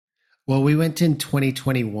 Well, we went in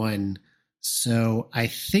 2021, so I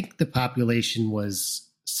think the population was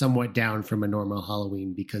somewhat down from a normal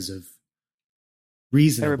Halloween because of Everybody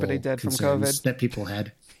reasonable dead from COVID. concerns that people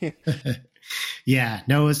had. Yeah,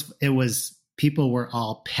 no, it was people were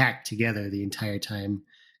all packed together the entire time,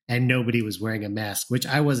 and nobody was wearing a mask, which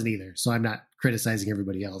I wasn't either. So I'm not criticizing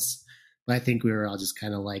everybody else, but I think we were all just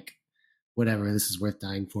kind of like, whatever, this is worth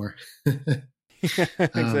dying for. um,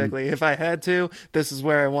 Exactly. If I had to, this is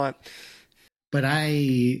where I want. but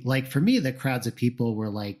I like for me, the crowds of people were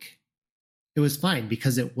like, it was fine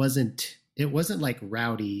because it wasn't like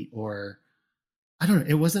rowdy, or I don't know.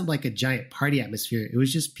 It wasn't like a giant party atmosphere. It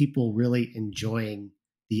was just people really enjoying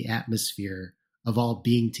the atmosphere of all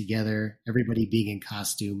being together, everybody being in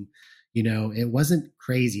costume. It wasn't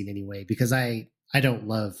crazy in any way because I don't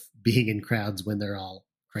love being in crowds when they're all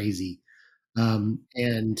crazy.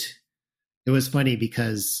 And it was funny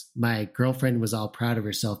because my girlfriend was all proud of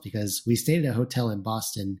herself because we stayed at a hotel in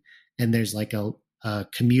Boston, and there's like a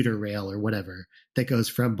commuter rail or whatever that goes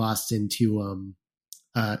from Boston to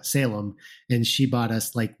Salem, and she bought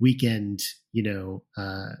us like weekend,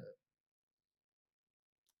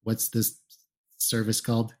 what's this service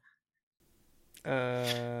called?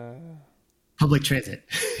 Uh, Public transit.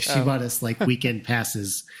 She oh, bought us like weekend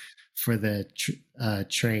passes for the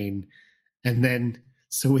train, and then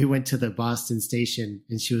So we went to the Boston station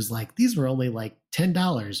and she was like, these were only like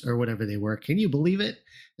 $10 or whatever they were. Can you believe it?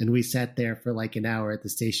 And we sat there for like an hour at the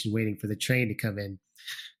station waiting for the train to come in.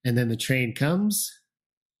 And then the train comes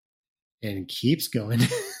and keeps going.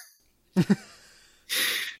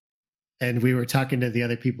 And we were talking to the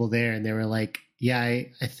other people there and they were like, yeah,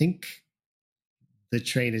 I think the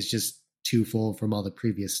train is just too full from all the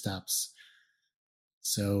previous stops.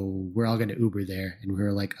 So we're all going to Uber there. And we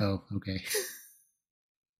were like, oh, okay.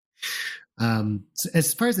 So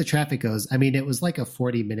as far as the traffic goes, I mean, it was like a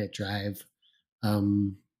 40-minute drive. I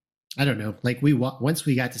don't know. Like once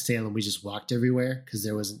we got to Salem, we just walked everywhere because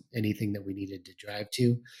there wasn't anything that we needed to drive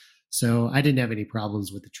to. So I didn't have any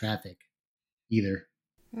problems with the traffic either.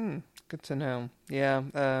 Good to know. Yeah,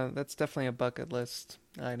 that's definitely a bucket list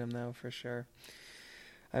item, though, for sure.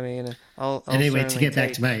 I mean, I'll Anyway, to get back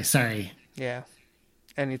take, to my, sorry, yeah,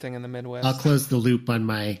 anything in the Midwest. I'll close the loop on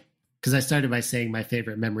because I started by saying my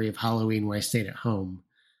favorite memory of Halloween where I stayed at home,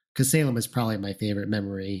 because Salem is probably my favorite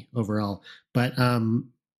memory overall. But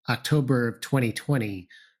October of 2020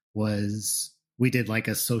 we did like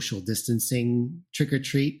a social distancing trick or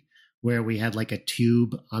treat where we had like a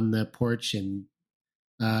tube on the porch, and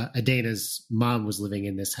Adana's mom was living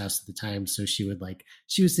in this house at the time. So she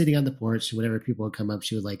was sitting on the porch, and whenever people would come up,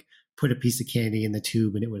 she would like put a piece of candy in the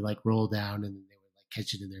tube and it would like roll down and then they would like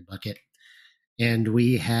catch it in their bucket. And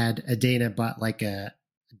Adana bought like a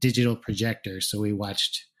digital projector. So we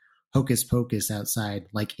watched Hocus Pocus outside,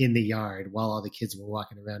 like in the yard while all the kids were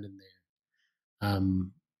walking around in their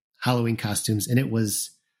Halloween costumes. And it was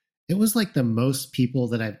like the most people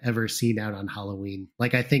that I've ever seen out on Halloween.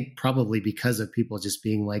 Like, I think probably because of people just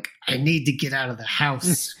being like, I need to get out of the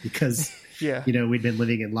house because, yeah, we'd been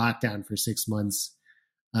living in lockdown for 6 months.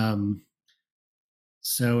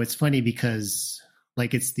 So it's funny because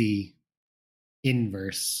like it's the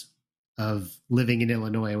inverse of living in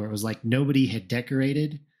Illinois where it was like nobody had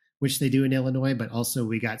decorated, which they do in Illinois, but also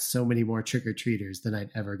we got so many more trick-or-treaters than I'd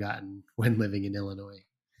ever gotten when living in Illinois.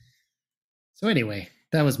 So anyway,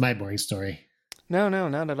 that was my boring story. No,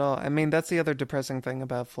 not at all. I mean, that's the other depressing thing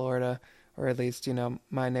about Florida, or at least,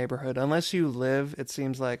 my neighborhood. Unless you live, it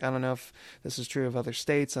seems like, I don't know if this is true of other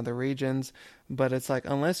states, other regions, but it's like,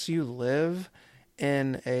 unless you live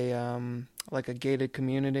in like a gated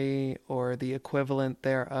community or the equivalent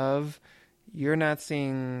thereof, you're not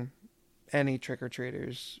seeing any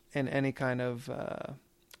trick-or-treaters in any kind of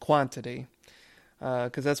quantity.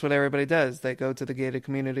 Because that's what everybody does. They go to the gated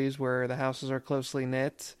communities where the houses are closely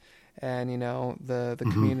knit, and the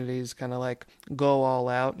communities kind of like go all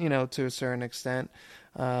out, to a certain extent.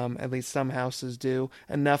 At least some houses do,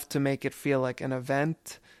 enough to make it feel like an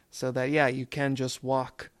event, so that you can just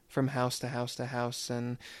walk from house to house to house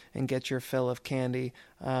and get your fill of candy.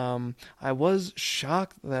 I was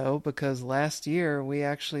shocked though, because last year we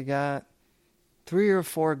actually got 3 or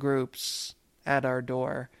 4 groups at our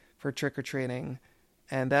door for trick-or-treating.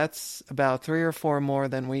 And that's about 3 or 4 more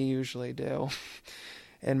than we usually do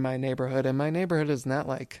in my neighborhood. And my neighborhood is not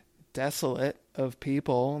like desolate of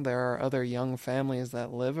people. There are other young families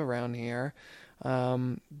that live around here.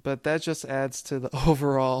 But that just adds to the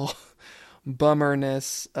overall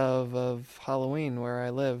bummerness of Halloween where I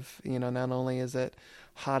live. Not only is it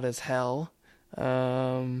hot as hell,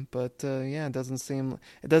 but it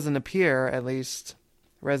doesn't appear, at least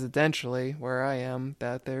residentially where I am,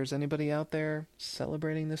 that there's anybody out there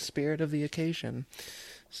celebrating the spirit of the occasion.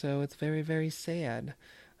 So it's very, very sad.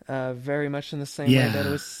 Very much in the same way that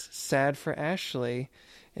it was sad for Ashley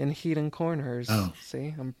in Heaton Corners. Oh,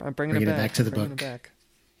 see, I'm bringing it back to the book.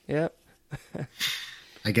 Yep.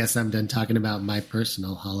 I guess I'm done talking about my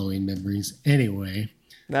personal Halloween memories. Anyway.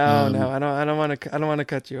 No, I don't want to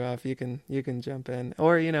cut you off. You can jump in,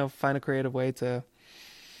 or find a creative way to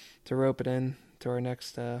rope it in to our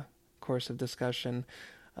next course of discussion.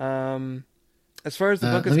 As far as the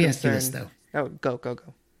book is concerned, let me ask you this though. Oh, go.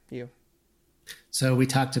 You. So we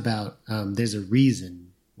talked about there's a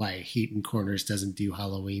reason why Heaton Corners doesn't do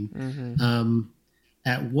Halloween. Mm-hmm.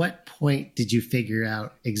 At what point did you figure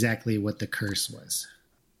out exactly what the curse was?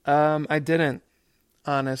 I didn't,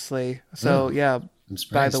 honestly. So I'm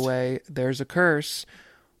surprised. By the way, there's a curse.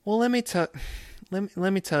 Well, let me tell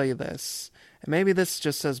you this. And maybe this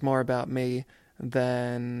just says more about me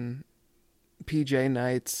than PJ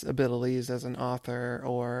Knight's abilities as an author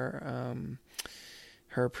or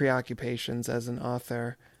her preoccupations as an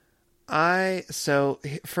author. So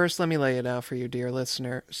first let me lay it out for you, dear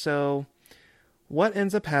listener. So what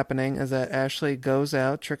ends up happening is that Ashley goes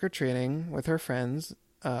out trick-or-treating with her friends,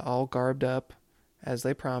 all garbed up as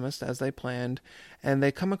they promised, as they planned, and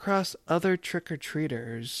they come across other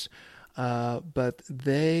trick-or-treaters, but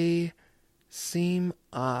they seem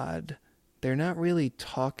odd. They're not really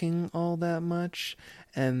talking all that much,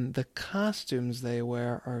 and the costumes they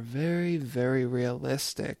wear are very, very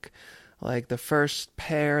realistic. Like the first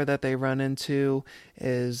pair that they run into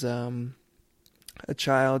is a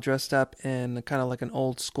child dressed up in kind of like an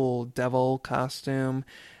old school devil costume,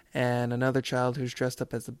 and another child who's dressed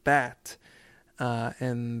up as a bat.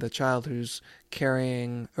 And the child who's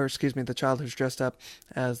carrying, or excuse me, the child who's dressed up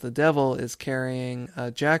as the devil is carrying a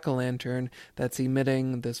jack-o'-lantern that's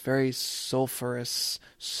emitting this very sulfurous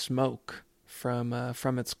smoke from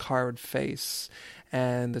its carved face.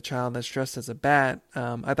 And the child that's dressed as a bat,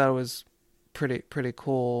 I thought it was pretty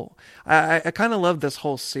cool. I kind of love this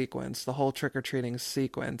whole sequence, the whole trick or treating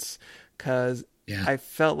sequence, because Yeah. I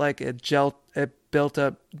felt like it built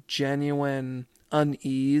up genuine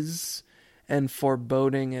unease and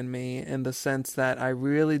foreboding in me, in the sense that I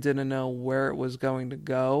really didn't know where it was going to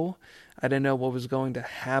go. I didn't know what was going to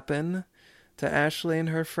happen to Ashley and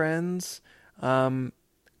her friends,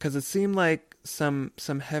 because it seemed like some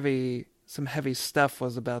heavy stuff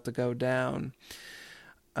was about to go down.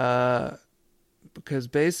 Uh, because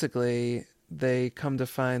basically they come to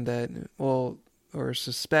find that, well, or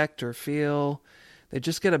suspect or feel, they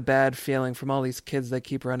just get a bad feeling from all these kids they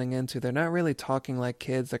keep running into. They're not really talking like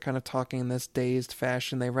kids. They're kind of talking in this dazed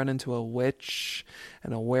fashion. They run into a witch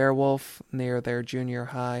and a werewolf near their junior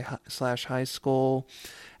high slash high school.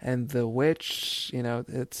 And the witch,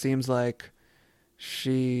 it seems like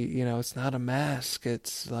it's not a mask.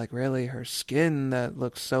 It's like really her skin that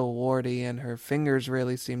looks so warty, and her fingers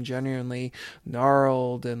really seem genuinely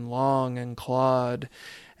gnarled and long and clawed.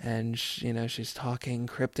 And, she's talking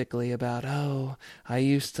cryptically about, oh, I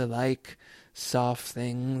used to like soft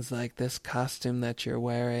things like this costume that you're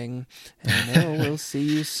wearing. And, oh, we'll see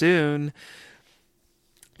you soon.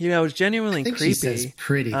 It was genuinely I think creepy. she says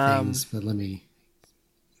pretty things, but let me.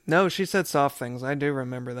 No, she said soft things. I do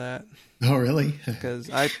remember that. Oh, really? Because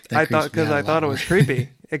I thought it was creepy.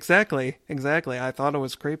 Exactly. I thought it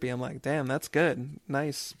was creepy. I'm like, damn, that's good.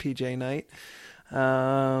 Nice, PJ Knight.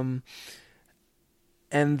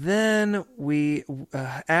 And then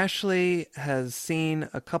Ashley has seen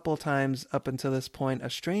a couple times up until this point a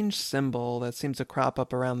strange symbol that seems to crop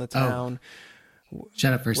up around the town.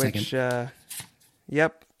 Shut up for a second.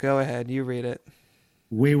 Yep, go ahead. You read it.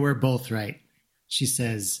 We were both right. She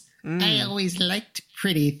says, I always liked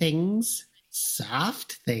pretty things,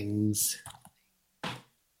 soft things.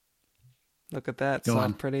 Look at that. Go Soft,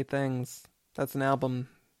 on. Pretty Things. That's an album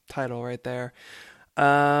title right there.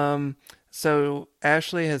 So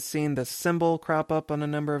Ashley has seen the symbol crop up on a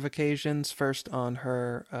number of occasions, first on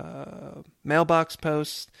her mailbox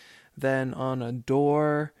post, then on a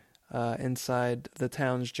door inside the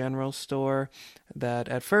town's general store that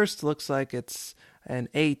at first looks like it's an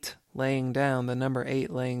 8 laying down, the number 8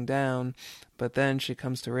 laying down, but then she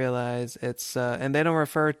comes to realize it's, and they don't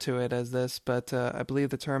refer to it as this, but I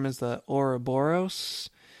believe the term is the Ouroboros,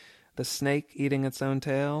 the snake eating its own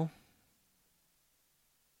tail.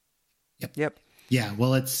 Yep. Yeah,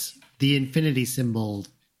 well, it's the infinity symbol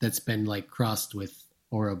that's been like crossed with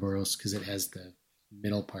Ouroboros because it has the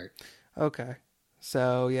middle part. Okay.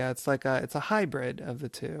 So yeah, it's like it's a hybrid of the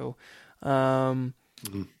two.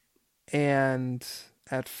 And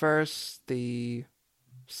at first the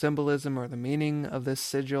symbolism or the meaning of this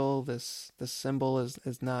sigil, this symbol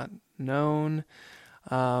is not known.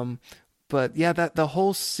 But yeah, that the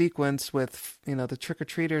whole sequence with, the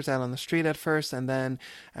trick-or-treaters out on the street at first, and then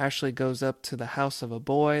Ashley goes up to the house of a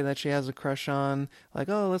boy that she has a crush on, like,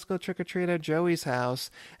 oh, let's go trick-or-treat at Joey's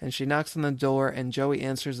house. And she knocks on the door, and Joey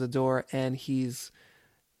answers the door, and he's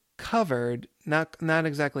covered, not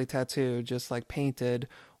exactly tattooed, just like painted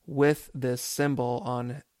with this symbol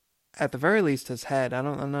on, at the very least, his head. I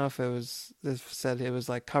don't know if said it was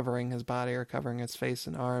like covering his body or covering his face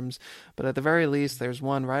and arms, but at the very least there's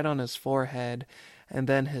one right on his forehead. And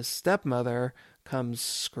then his stepmother comes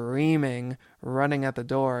screaming, running at the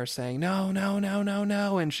door, saying, no, no, no, no,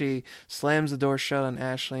 no, and she slams the door shut on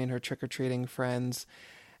Ashley and her trick-or-treating friends.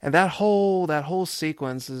 And that whole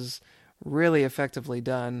sequence is really effectively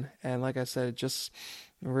done, and like I said, it just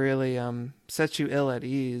really sets you ill at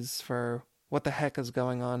ease for what the heck is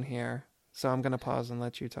going on here. So I'm going to pause and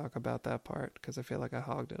let you talk about that part because I feel like I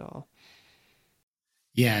hogged it all.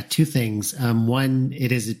 Yeah, two things. One,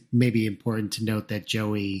 it is maybe important to note that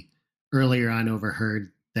Joey earlier on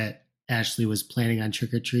overheard that Ashley was planning on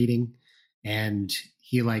trick-or-treating, and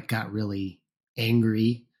he like got really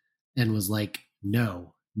angry and was like,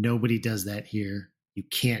 no, nobody does that here. You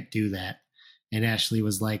can't do that. And Ashley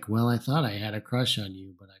was like, well, I thought I had a crush on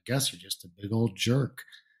you, but I guess you're just a big old jerk.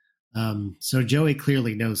 So Joey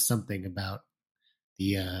clearly knows something about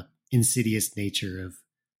the insidious nature of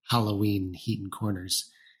Halloween heat and corners.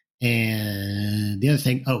 And the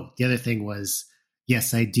other thing was,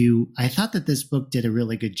 yes, I do. I thought that this book did a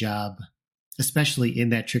really good job, especially in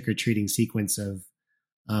that trick or treating sequence of,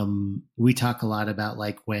 we talk a lot about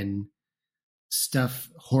like when stuff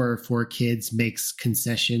horror for kids makes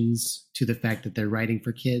concessions to the fact that they're writing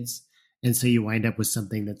for kids. And so you wind up with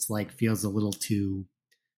something that's like feels a little too,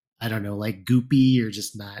 I don't know, like goopy or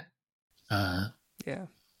just not uh Yeah,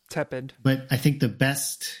 tepid. but I think the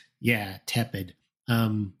best, tepid.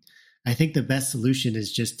 I think the best solution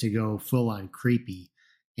is just to go full on creepy.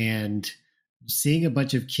 And seeing a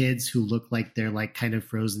bunch of kids who look like they're like kind of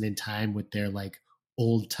frozen in time with their like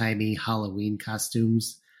old timey Halloween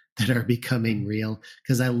costumes that are becoming real.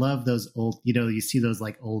 Cause I love those old, you see those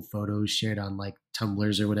like old photos shared on like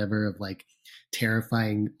Tumblrs or whatever of like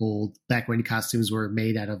terrifying old back when costumes were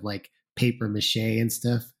made out of like paper mache and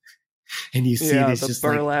stuff. And you see Yeah, this the just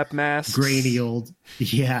burlap like masks. grainy old,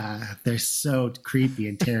 they're so creepy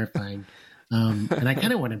and terrifying. And I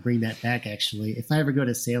kind of want to bring that back actually. If I ever go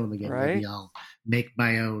to Salem again, Right? maybe I'll make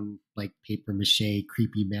my own like paper mache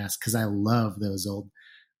creepy mask because I love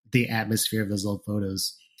the atmosphere of those old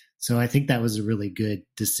photos. So I think that was a really good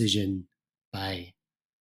decision by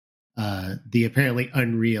the apparently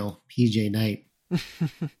unreal PJ Knight.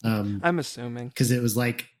 I'm assuming. Because it was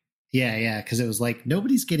like, because it was like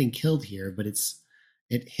nobody's getting killed here, but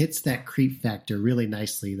it hits that creep factor really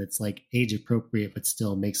nicely. That's like age appropriate, but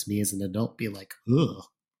still makes me as an adult be like, ugh.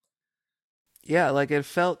 Yeah, like it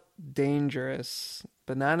felt dangerous,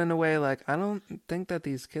 but not in a way like I don't think that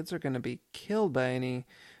these kids are going to be killed by any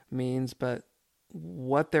means, but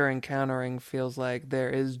what they're encountering feels like there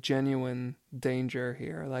is genuine danger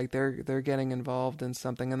here. Like they're getting involved in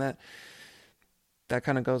something, and that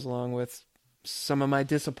kind of goes along with some of my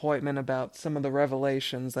disappointment about some of the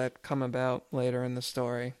revelations that come about later in the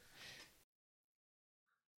story.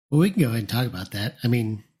 Well, we can go ahead and talk about that. I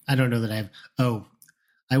mean, I don't know that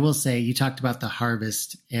I will say you talked about the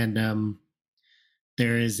harvest, and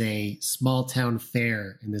there is a small town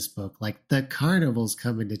fair in this book. Like the carnival's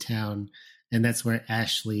come into town, and that's where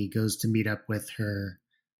Ashley goes to meet up with her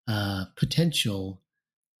potential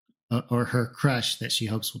or her crush that she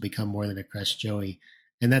hopes will become more than a crush, Joey.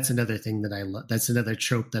 And that's another thing that I love. That's another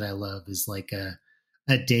trope that I love is like a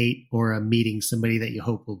date or a meeting somebody that you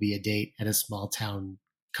hope will be a date at a small town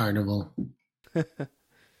carnival.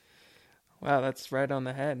 Wow, that's right on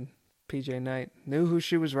the head. PJ Knight knew who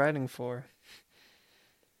she was writing for.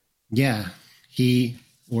 Yeah, he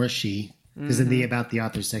or she. Because in the Mm-hmm. about the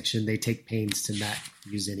author section, they take pains to not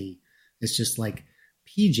use any. It's just like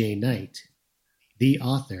PJ Knight, the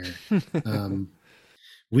author. Um,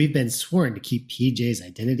 we've been sworn to keep PJ's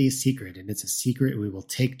identity a secret, and it's a secret we will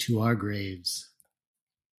take to our graves.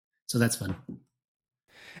 So that's fun.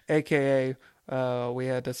 AKA, we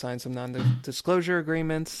had to sign some non-disclosure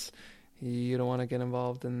agreements. You don't want to get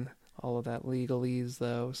involved in all of that legalese,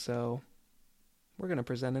 though, so we're going to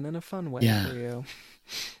present it in a fun way Yeah. for you.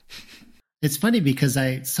 It's funny because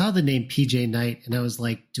I saw the name PJ Knight and I was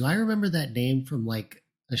like, do I remember that name from like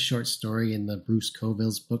a short story in the Bruce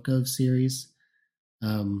Coville's Book of series?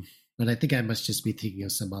 But I think I must just be thinking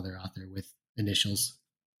of some other author with initials.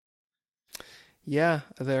 Yeah,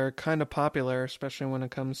 they're kind of popular, especially when it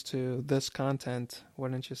comes to this content,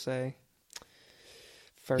 wouldn't you say?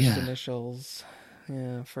 First Yeah. initials,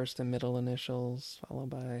 yeah, first and middle initials, followed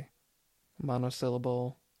by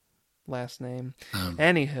monosyllable last name.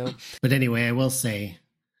 Anywho, But anyway, I will say,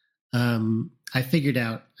 I figured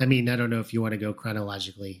out, I mean, I don't know if you want to go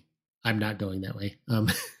chronologically. I'm not going that way.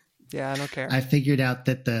 yeah, I don't care. I figured out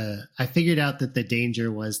that the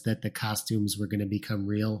danger was that the costumes were going to become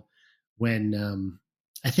real when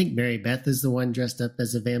I think Mary Beth is the one dressed up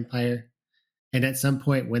as a vampire. And at some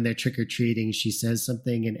point when they're trick or treating, she says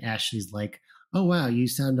something and Ashley's like, "Oh wow, you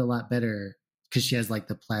sound a lot better," because she has like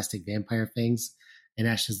the plastic vampire fangs. And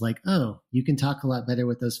Ashley's like, "Oh, you can talk a lot better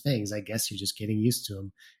with those fangs. I guess you're just getting used to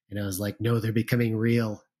them." And I was like, "No, they're becoming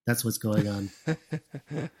real. That's what's going on."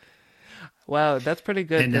 Wow, that's pretty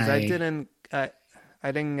good And because I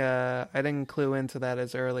didn't clue into that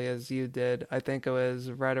as early as you did. I think it was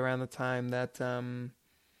right around the time that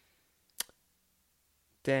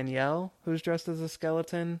Danielle, who's dressed as a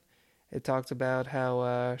skeleton, it talked about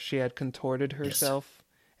how she had contorted herself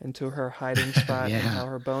into her hiding spot and Yeah.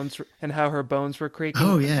 how her bones were creaking.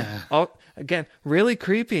 Oh yeah. All again, really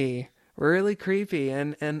creepy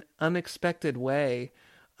and an unexpected way.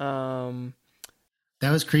 Um,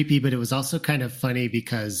 That was creepy, but it was also kind of funny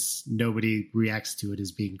because nobody reacts to it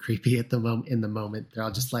as being creepy at the moment. In the moment, they're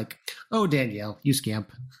all just like, "Oh, Danielle, you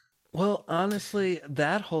scamp." Well, honestly,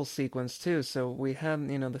 that whole sequence too. So we had,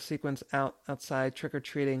 the sequence outside trick or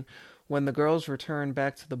treating when the girls return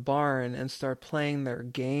back to the barn and start playing their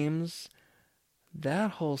games.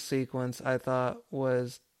 That whole sequence I thought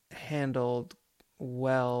was handled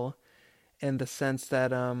well in the sense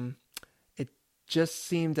that it just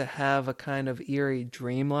seemed to have a kind of eerie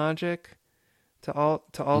dream logic to all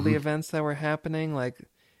the Hmm. events that were happening. Like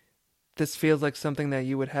this feels like something that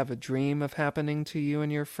you would have a dream of happening to you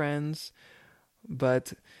and your friends.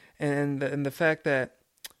 But and the fact that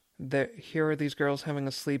here are these girls having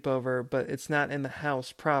a sleepover, but it's not in the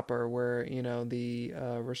house proper where the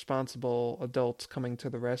responsible adults coming to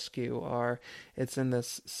the rescue are. It's in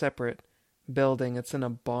this separate building. It's in a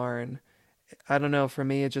barn. I don't know. For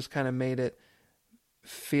me, it just kind of made it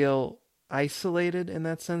feel isolated in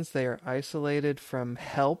that sense. They are isolated from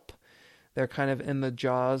help. They're kind of in the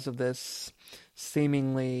jaws of this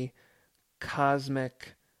seemingly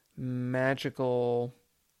cosmic, magical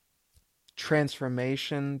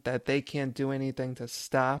transformation that they can't do anything to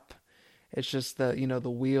stop. It's just the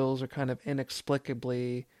wheels are kind of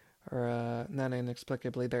inexplicably, or not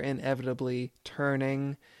inexplicably, they're inevitably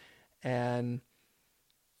turning, and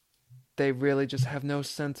they really just have no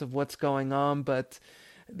sense of what's going on. But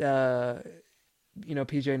uh,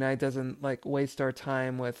 PJ Knight doesn't like waste our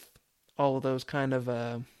time with all of those kind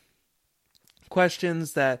of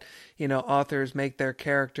questions that authors make their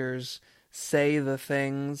characters say the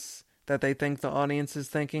things that they think the audience is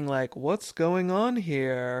thinking, like what's going on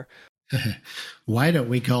here. Why don't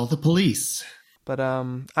we call the police? But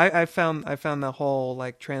I found the whole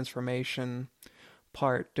like transformation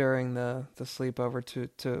part during the sleepover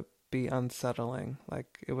to be unsettling.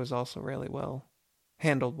 Like it was also really well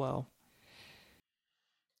handled well.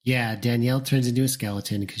 Yeah, Danielle turns into a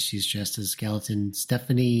skeleton because she's dressed as a skeleton.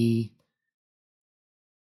 Stephanie,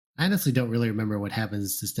 I honestly don't really remember what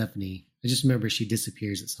happens to Stephanie. I just remember she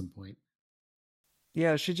disappears at some point.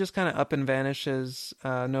 Yeah, she just kind of up and vanishes,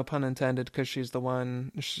 no pun intended, because she's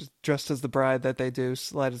dressed as the bride that they do,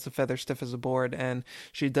 light as a feather, stiff as a board, and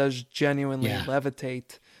she does genuinely Yeah.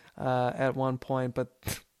 levitate at one point, but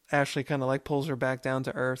Ashley kind of like pulls her back down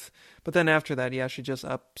to earth. But then after that, yeah, she just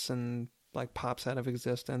ups and like pops out of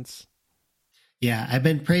existence. Yeah, I've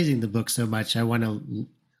been praising the book so much. I want to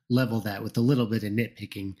level that with a little bit of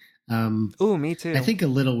nitpicking. Um, Ooh, me I too. think a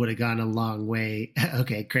little would have gone a long way.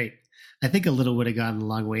 Okay, great. I think a little would have gone a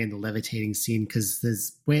long way in the levitating scene because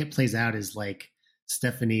this way it plays out is like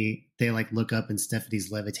Stephanie, they like look up and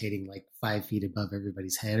Stephanie's levitating like 5 feet above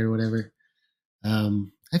everybody's head or whatever.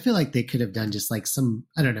 I feel like they could have done just like some,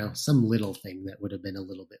 I don't know, some little thing that would have been a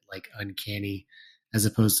little bit like uncanny as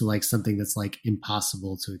opposed to like something that's like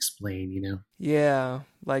impossible to explain, you know? Yeah,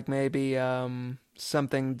 like maybe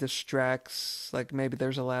something distracts, like maybe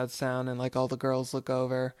there's a loud sound and like all the girls look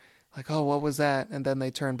over, like, "Oh, what was that?" And then they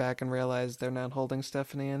turn back and realize they're not holding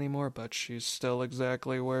Stephanie anymore, but she's still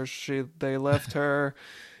exactly where she they left her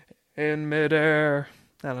in midair.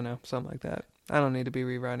 I don't know, something like that. I don't need to be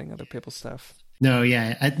rewriting other people's stuff. No,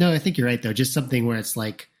 yeah. No, I think you're right though. Just something where it's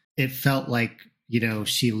like it felt like,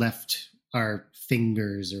 she left our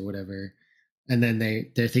fingers or whatever. And then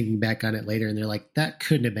they're thinking back on it later and they're like, that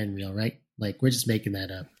couldn't have been real, right? Like we're just making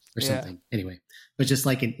that up or Yeah. something. Anyway, but just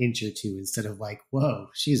like an inch or two instead of like, whoa,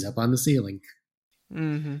 she's up on the ceiling.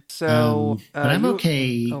 So, But I'm you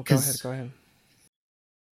okay oh, go ahead, because go ahead.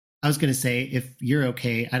 I was going to say, if you're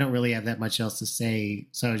okay, I don't really have that much else to say.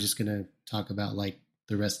 So I was just going to talk about like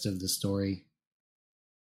the rest of the story.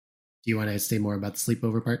 Do you want to say more about the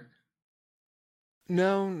sleepover part?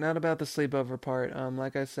 No, not about the sleepover part.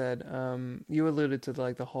 Like I said, you alluded to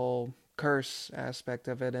like the whole curse aspect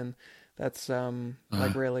of it, and that's like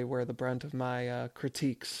Uh, really where the brunt of my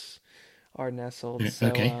critiques are nestled. So,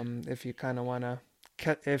 okay. if you kind of wanna,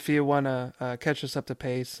 if you wanna catch us up to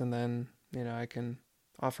pace, and then I can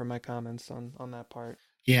offer my comments on that part.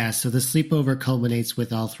 Yeah, so the sleepover culminates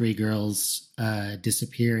with all three girls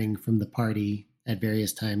disappearing from the party at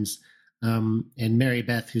various times. And Mary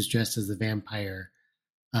Beth, who's dressed as the vampire,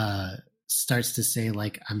 uh, starts to say,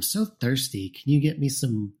 like, I'm so thirsty. Can you get me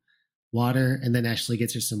some water? And then Ashley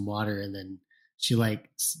gets her some water. And then she, like,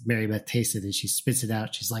 Mary Beth tastes it and she spits it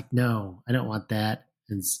out. She's like, no, I don't want that.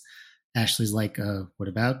 And Ashley's like, what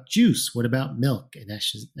about juice? What about milk?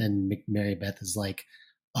 And Mary Beth is like,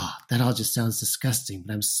 oh, that all just sounds disgusting,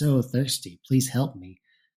 but I'm so thirsty. Please help me.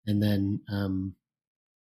 And then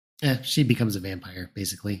she becomes a vampire,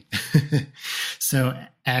 basically. So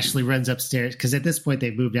Ashley runs upstairs because at this point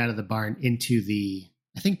they've moved out of the barn into the,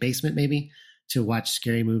 I think, basement maybe to watch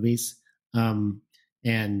scary movies.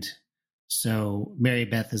 And so Mary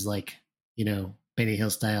Beth is like, Benny Hill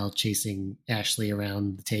style, chasing Ashley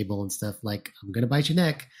around the table and stuff. Like, I'm gonna bite your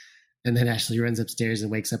neck. And then Ashley runs upstairs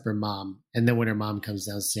and wakes up her mom. And then when her mom comes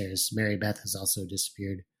downstairs, Mary Beth has also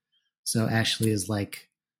disappeared. So Ashley is like,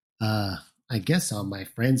 uh, I guess all my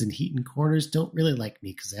friends in Heaton Corners don't really like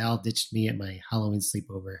me because they all ditched me at my Halloween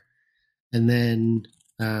sleepover. And then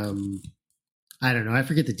I don't know, I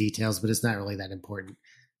forget the details, but it's not really that important.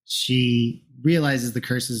 She realizes the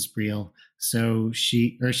curse is real, so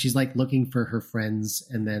she's like looking for her friends,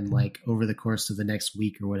 and then like over the course of the next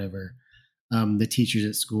week or whatever, the teachers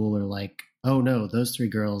at school are like, "Oh no, those three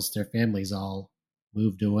girls, their families all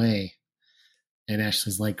moved away." And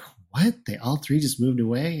Ashley's like, "What? They all three just moved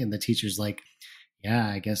away?" And the teacher's like, "Yeah,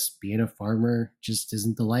 I guess being a farmer just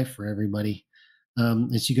isn't the life for everybody."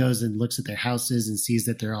 And she goes and looks at their houses and sees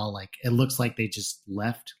that they're all like, it looks like they just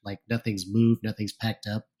left, like nothing's moved, nothing's packed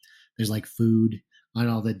up. There's like food on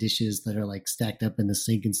all the dishes that are like stacked up in the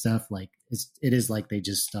sink and stuff. Like it is like they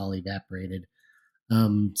just all evaporated.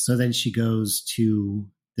 So then she goes to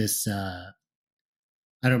this, I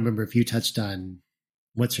don't remember if you touched on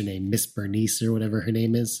what's her name, Miss Bernice or whatever her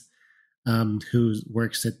name is, who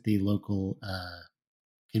works at the local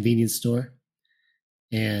convenience store.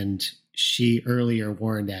 And she earlier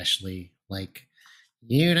warned Ashley, like,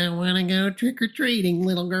 "You don't want to go trick or treating,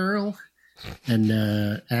 little girl." And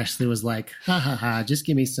Ashley was like, "Ha ha ha, just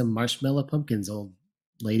give me some marshmallow pumpkins, old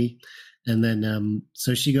lady." And then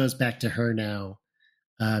so she goes back to her now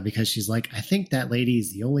because she's like, "I think that lady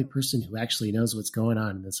is the only person who actually knows what's going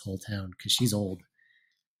on in this whole town because she's old."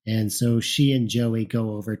 And so she and Joey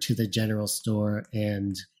go over to the general store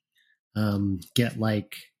and get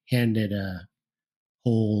like handed a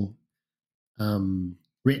whole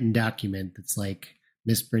written document that's like,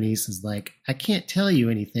 Miss Bernice is like, "I can't tell you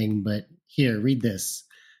anything, but here, read this."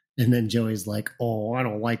 And then Joey's like, "Oh, I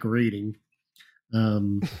don't like reading."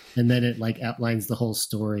 And then it like outlines the whole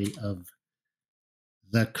story of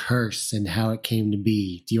the curse and how it came to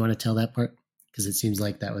be. Do you want to tell that part? Because it seems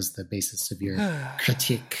like that was the basis of your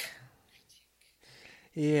critique.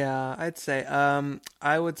 Yeah, I'd say.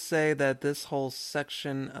 I would say that this whole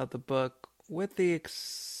section of the book, with the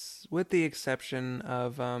exception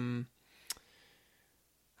of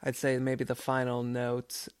I'd say maybe the final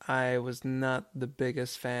note, I was not the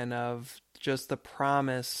biggest fan of just the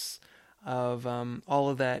promise of all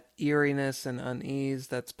of that eeriness and unease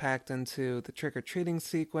that's packed into the trick or treating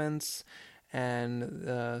sequence and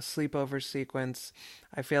the sleepover sequence.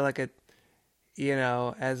 I feel like it,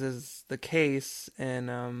 as is the case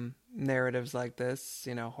in narratives like this,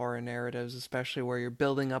 horror narratives, especially where you're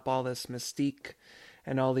building up all this mystique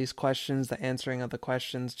and all these questions, the answering of the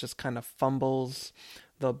questions just kind of fumbles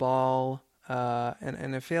the ball.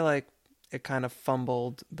 And I feel like it kind of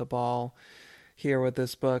fumbled the ball here with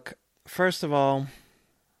this book. First of all,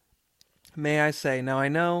 may I say, now I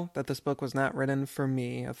know that this book was not written for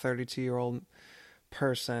me, a 32-year-old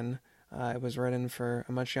person. It was written for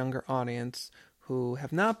a much younger audience who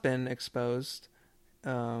have not been exposed,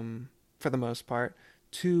 for the most part,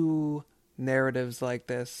 to narratives like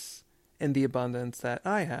this in the abundance that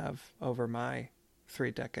I have over my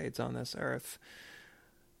 3 decades on this earth.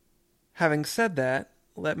 Having said that,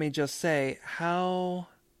 let me just say how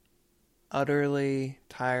utterly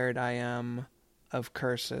tired I am of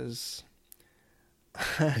curses.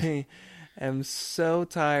 I am so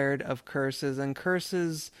tired of curses, and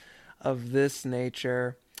curses of this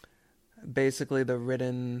nature, basically the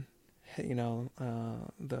written,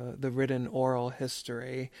 the written oral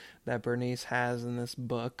history that Bernice has in this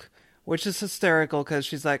book, which is hysterical because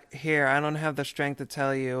she's like, "Here, I don't have the strength to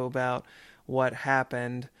tell you about what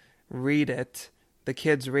happened. Read it." The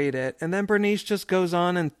kids read it, and then Bernice just goes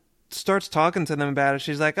on and starts talking to them about it.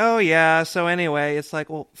 She's like, "Oh yeah, so anyway," it's like,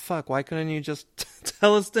 well, fuck, why couldn't you just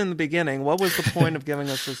tell us in the beginning? What was the point of giving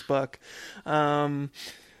us this book?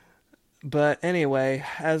 But anyway,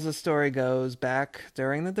 as the story goes, back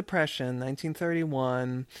during the Depression,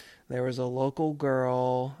 1931, there was a local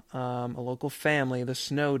girl, a local family, the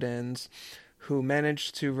Snowdens, who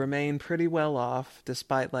managed to remain pretty well off,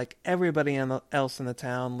 despite like everybody else in the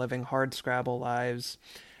town living hard scrabble lives.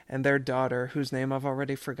 And their daughter, whose name I've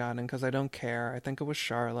already forgotten because I don't care, I think it was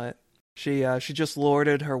Charlotte. She just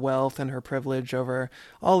lorded her wealth and her privilege over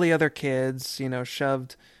all the other kids,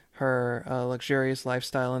 shoved her luxurious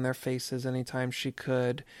lifestyle in their faces anytime she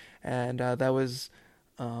could. And that was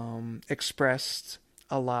expressed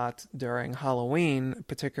a lot during Halloween,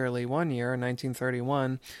 particularly one year,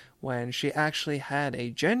 1931, when she actually had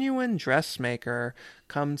a genuine dressmaker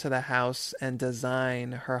come to the house and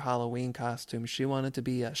design her Halloween costume. She wanted to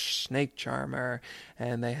be a snake charmer,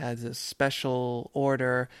 and they had this special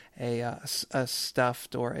order a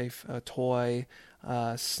stuffed or a toy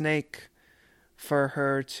snake for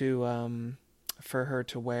her to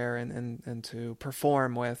wear and to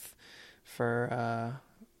perform with for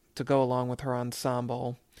to go along with her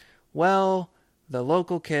ensemble. Well, the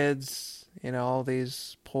local kids, all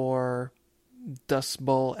these poor Dust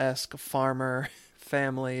Bowl-esque farmer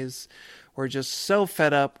families were just so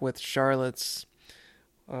fed up with Charlotte's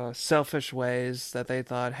selfish ways that they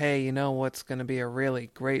thought, hey, what's going to be a really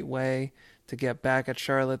great way to get back at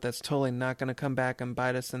Charlotte that's totally not going to come back and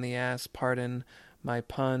bite us in the ass, pardon my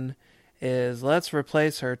pun, is let's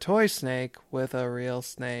replace her toy snake with a real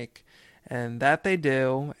snake. And that they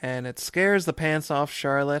do, and it scares the pants off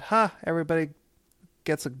Charlotte. Ha! Everybody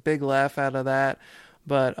gets a big laugh out of that.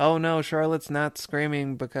 But, oh no, Charlotte's not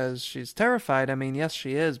screaming because she's terrified. I mean, yes,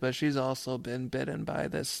 she is, but she's also been bitten by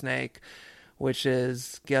this snake, which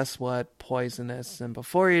is, guess what, poisonous. And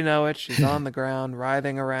before you know it, she's on the ground,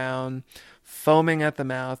 writhing around, foaming at the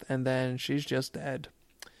mouth, and then she's just dead.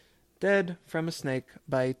 Dead from a snake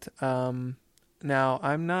bite. Now,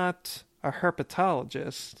 I'm not a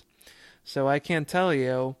herpetologist, so I can't tell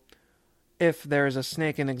you if there's a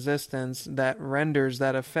snake in existence that renders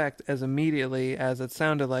that effect as immediately as it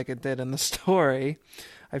sounded like it did in the story.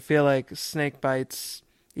 I feel like snake bites,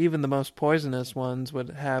 even the most poisonous ones, would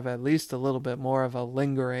have at least a little bit more of a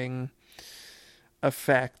lingering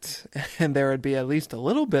effect, and there would be at least a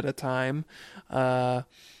little bit of time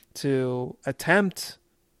to attempt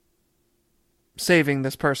saving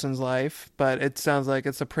this person's life, but it sounds like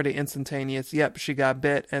it's a pretty instantaneous, yep, she got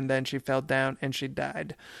bit, and then she fell down, and she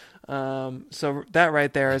died. So that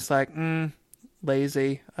right there is like,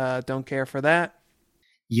 lazy, don't care for that.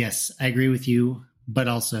 Yes, I agree with you, but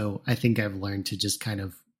also I think I've learned to just kind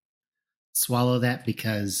of swallow that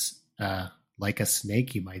because, like a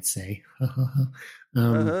snake, you might say.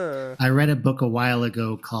 I read a book a while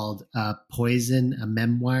ago called Poison, a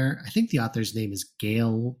Memoir. I think the author's name is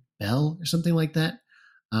Gail Bell or something like that.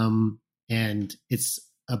 And it's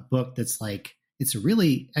a book that's like, it's a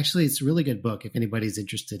really good book if anybody's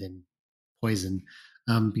interested in poison,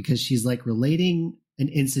 because she's like relating an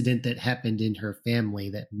incident that happened in her family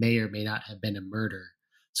that may or may not have been a murder.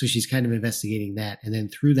 So she's kind of investigating that. And then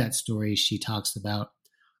through that story, she talks about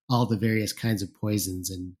all the various kinds of poisons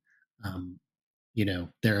and,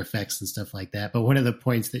 their effects and stuff like that. But one of the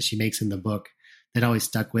points that she makes in the book that always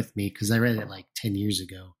stuck with me, because I read it like 10 years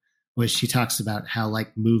ago, was she talks about how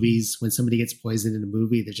like movies, when somebody gets poisoned in a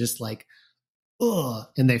movie, they're just like, oh,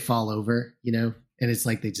 and they fall over, and it's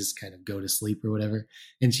like they just kind of go to sleep or whatever.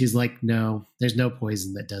 And she's like, no, there's no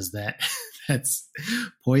poison that does that. That's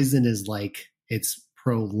poison is like, it's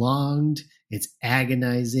prolonged, it's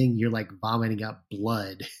agonizing, you're like vomiting up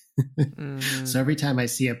blood. So every time I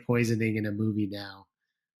see a poisoning in a movie now,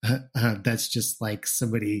 that's just like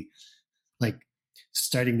somebody like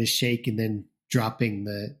starting to shake and then dropping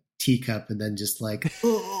the teacup and then just like,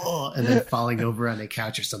 oh, and then falling over on a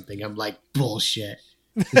couch or something. I'm like, bullshit.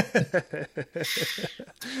 The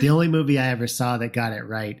only movie I ever saw that got it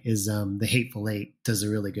right is The Hateful Eight. Does a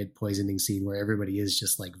really good poisoning scene where everybody is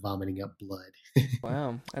just like vomiting up blood.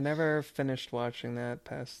 Wow. I never finished watching that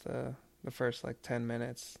past the first like 10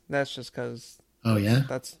 minutes. That's just because oh yeah,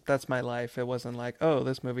 that's my life. It wasn't like, oh,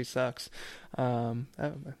 this movie sucks. Yeah,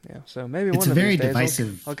 so maybe it's one of very these days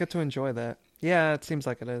divisive. I'll get to enjoy that. Yeah, it seems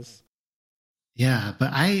like it is. Yeah,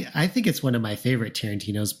 but I think it's one of my favorite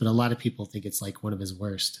Tarantino's, but a lot of people think it's like one of his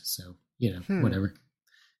worst. So, whatever.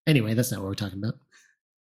 Anyway, that's not what we're talking about.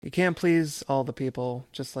 You can't please all the people,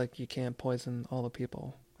 just like you can't poison all the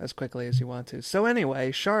people as quickly as you want to. So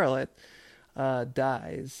anyway, Charlotte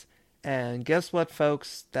dies. And guess what,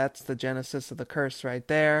 folks? That's the genesis of the curse right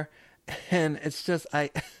there. And it's just,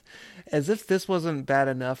 as if this wasn't bad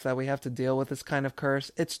enough that we have to deal with this kind of curse,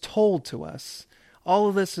 it's told to us. All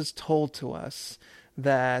of this is told to us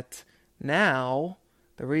that now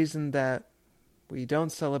the reason that we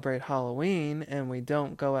don't celebrate Halloween and we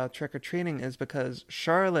don't go out trick-or-treating is because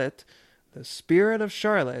Charlotte, the spirit of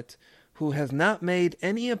Charlotte, who has not made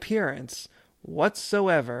any appearance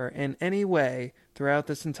whatsoever in any way throughout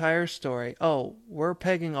this entire story, we're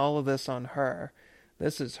pegging all of this on her.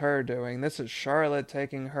 This is her doing. This is Charlotte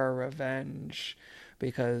taking her revenge.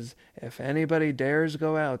 Because if anybody dares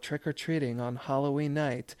go out trick-or-treating on Halloween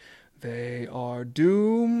night, they are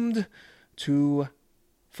doomed to,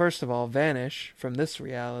 first of all, vanish from this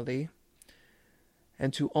reality,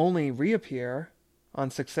 and to only reappear on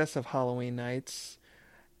successive Halloween nights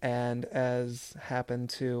and as happened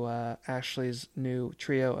to Ashley's new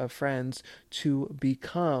trio of friends, to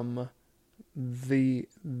become the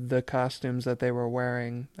costumes that they were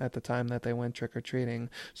wearing at the time that they went trick or treating.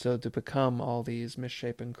 So to become all these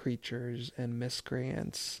misshapen creatures and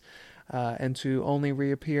miscreants, and to only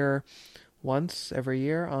reappear once every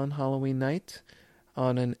year on Halloween night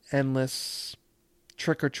on an endless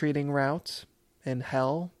trick or treating route in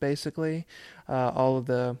hell, basically. All of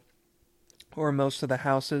the or most of the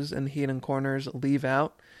houses and hidden corners leave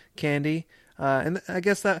out candy. And I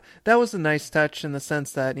guess that was a nice touch in the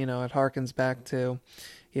sense that, it harkens back to,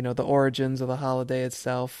 the origins of the holiday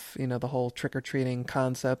itself. The whole trick-or-treating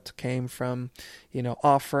concept came from,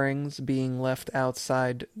 offerings being left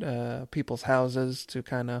outside people's houses to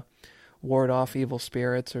kind of ward off evil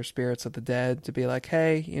spirits or spirits of the dead, to be like,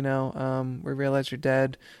 hey, we realize you're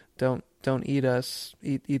dead. Don't eat us.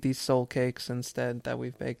 Eat these soul cakes instead that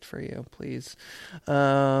we've baked for you, please.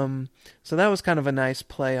 So that was kind of a nice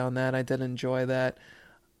play on that. I did enjoy that.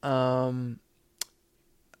 I'm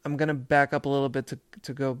gonna back up a little bit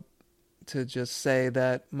to go to just say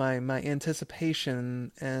that my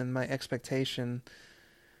anticipation and my expectation,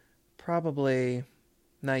 probably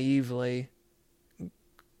naively,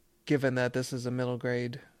 given that this is a middle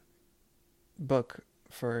grade book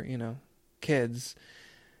for kids,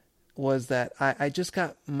 was that I just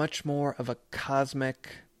got much more of a cosmic,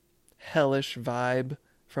 hellish vibe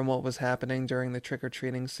from what was happening during the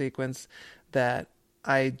trick-or-treating sequence that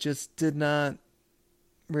I just did not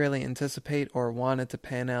really anticipate or want it to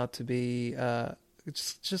pan out to be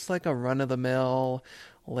just like a run-of-the-mill,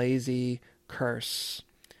 lazy curse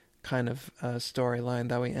kind of storyline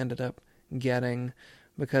that we ended up getting.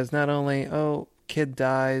 Because not only, kid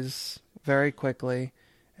dies very quickly,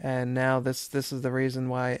 and now this is the reason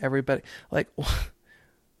why everybody like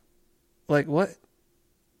what,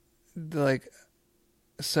 like,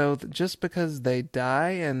 so just because they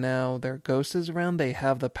die and now their ghost is around, they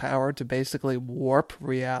have the power to basically warp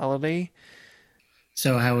reality.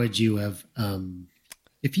 So how would you have,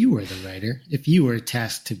 if you were the writer, if you were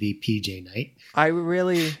tasked to be PJ Knight,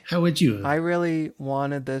 how would you have? I really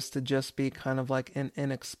wanted this to just be kind of like an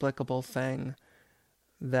inexplicable thing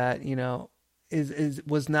that,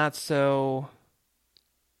 was not so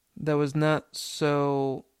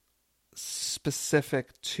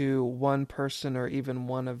specific to one person or even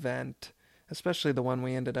one event, especially the one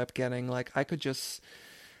we ended up getting. Like, I could just,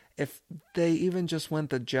 if they even just went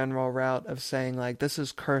the general route of saying, like, this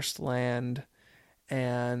is cursed land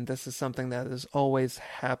and this is something that has always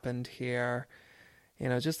happened here,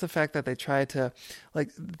 just the fact that they tried to,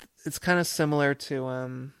 like, it's kind of similar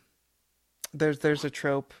to there's a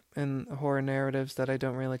trope in horror narratives that I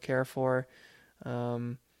don't really care for,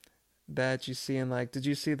 that you see in, like, did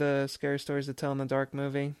you see the Scary Stories to Tell in the Dark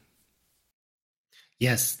movie?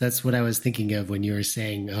 Yes, that's what I was thinking of when you were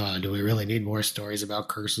saying, "Oh, do we really need more stories about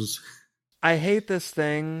curses?" I hate this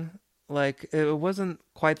thing. Like, it wasn't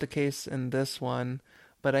quite the case in this one,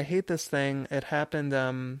 but I hate this thing. It happened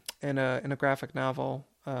in a graphic novel,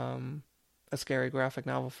 a scary graphic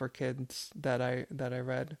novel for kids that I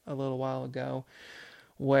read a little while ago,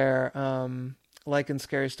 where like in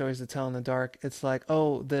Scary Stories to Tell in the Dark, it's like,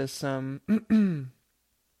 oh, this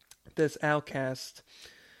this outcast,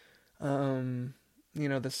 the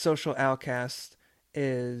social outcast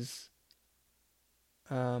is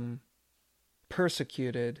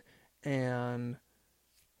persecuted and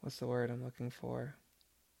what's the word I'm looking for?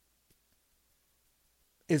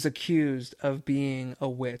 Is accused of being a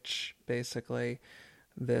witch, basically.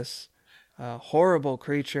 This horrible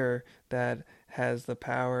creature that has the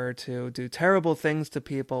power to do terrible things to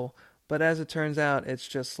people. But as it turns out, it's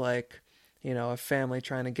just like, a family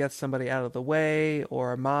trying to get somebody out of the way,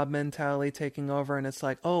 or a mob mentality taking over. And it's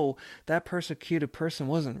like, oh, that persecuted person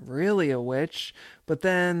wasn't really a witch. But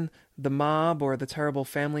then the mob or the terrible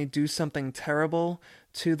family do something terrible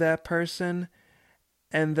to that person.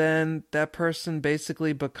 And then that person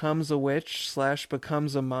basically becomes a witch /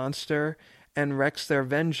 becomes a monster and wreaks their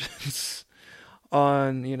vengeance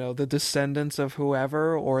on, the descendants of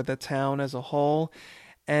whoever or the town as a whole.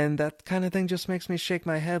 And that kind of thing just makes me shake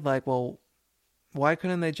my head like, well, why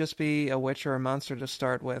couldn't they just be a witch or a monster to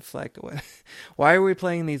start with? Like, why are we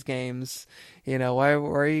playing these games? Why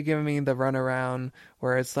are you giving me the runaround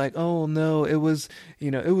where it's like, oh no, it was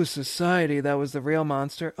society that was the real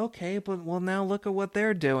monster. Okay, but well, now look at what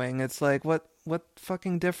they're doing. It's like, what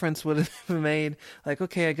fucking difference would it have made? Like,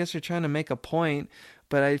 okay, I guess you're trying to make a point,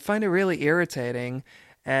 but I find it really irritating.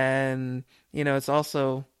 And, it's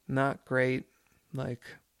also not great. Like,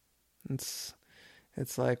 it's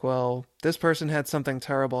It's like, well, this person had something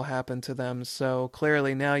terrible happen to them, so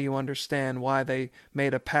clearly now you understand why they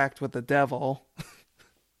made a pact with the devil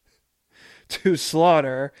to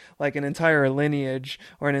slaughter like an entire lineage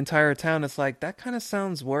or an entire town. It's like that kind of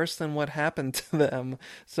sounds worse than what happened to them.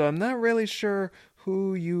 So I'm not really sure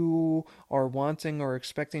who you are wanting or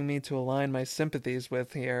expecting me to align my sympathies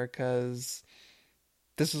with here, because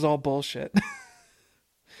this is all bullshit.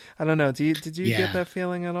 I don't know. Did you get Yeah. that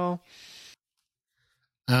feeling at all?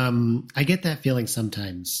 I get that feeling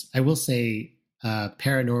sometimes. I will say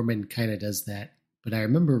Paranorman kind of does that, but I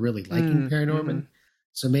remember really liking Mm-hmm. Paranorman.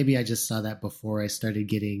 So maybe I just saw that before I started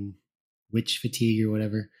getting witch fatigue or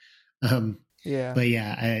whatever. Um, Yeah. but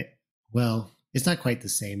yeah, well, it's not quite the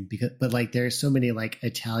same because, but like there are so many like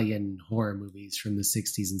Italian horror movies from the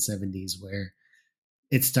 60s and 70s where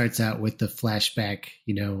it starts out with the flashback,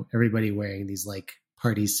 everybody wearing these like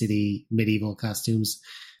Party City medieval costumes.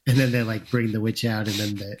 And then they like bring the witch out. And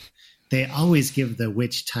then they always give the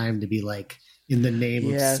witch time to be like, in the name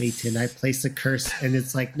of Satan, I Yes. place a curse. And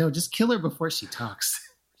it's like, no, just kill her before she talks.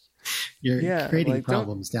 You're Yeah. creating Like, don't.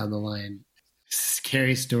 problems down the line.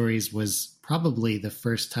 Scary Stories was probably the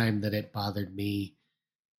first time that it bothered me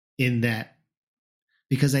in that,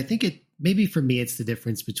 because I think maybe for me, it's the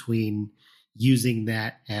difference between using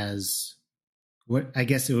that as what I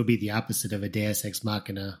guess it would be the opposite of a Deus Ex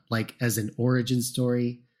Machina, like as an origin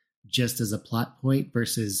story, just as a plot point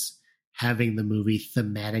versus having the movie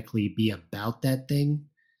thematically be about that thing.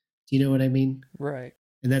 Do you know what I mean? Right.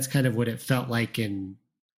 And that's kind of what it felt like in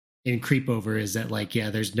Creepover, is that like, yeah,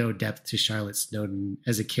 there's no depth to Charlotte Snowden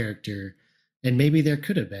as a character. And maybe there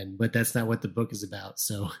could have been, but that's not what the book is about.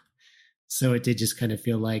 So it did just kind of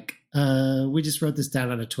feel like we just wrote this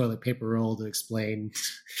down on a toilet paper roll to explain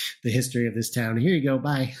the history of this town. Here you go.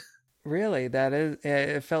 Bye. Really, that is,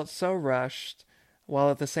 it felt so rushed,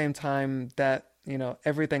 while at the same time that,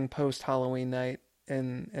 everything post Halloween night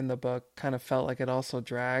in the book kind of felt like it also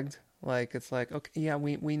dragged. Like it's like, okay, yeah,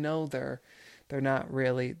 we know they're not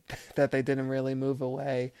really that they didn't really move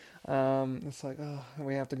away. It's like, oh,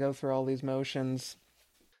 we have to go through all these motions.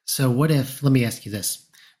 So what if? Let me ask you this,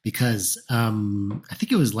 because I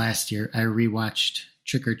think it was last year I rewatched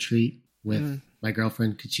Trick or Treat with Mm, my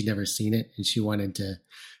girlfriend because she'd never seen it, and she wanted to.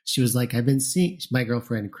 She was like, "I've been seeing." My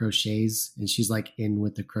girlfriend crochets, and she's like in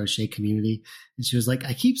with the crochet community, and she was like,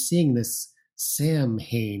 "I keep seeing this Sam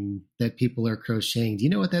Hain that people are crocheting. Do you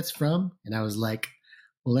know what that's from?" And I was like,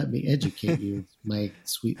 "Well, let me educate you, my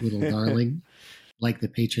sweet little darling." Like the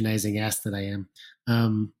patronizing ass that I am.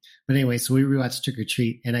 But anyway, so we rewatched Trick or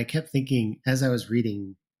Treat, and I kept thinking as I was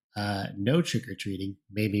reading No Trick or Treating,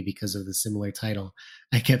 maybe because of the similar title,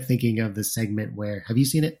 I kept thinking of the segment where, have you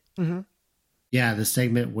seen it? hmm Yeah, the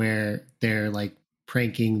segment where they're like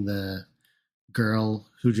pranking the girl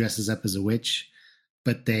who dresses up as a witch,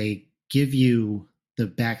 but they give you the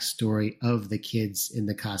backstory of the kids in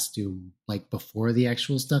the costume like before the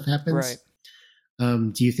actual stuff Right. happens.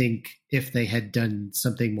 Do you think if they had done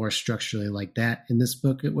something more structurally like that in this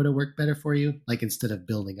book, it would have worked better for you? Like instead of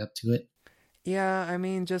building up to it Yeah, I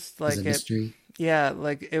mean, just as a like it. mystery? Yeah,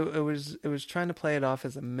 like it was trying to play it off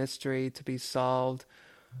as a mystery to be solved.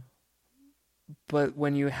 But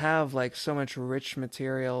when you have like so much rich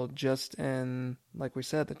material just in, like we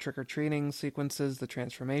said, the trick or treating sequences, the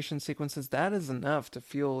transformation sequences, that is enough to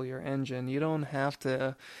fuel your engine. You don't have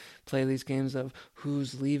to play these games of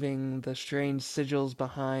who's leaving the strange sigils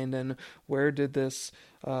behind and where did this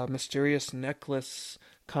mysterious necklace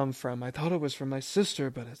come from. I thought it was from my sister,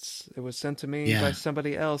 but it was sent to me by Yeah,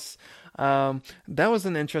 somebody else. That was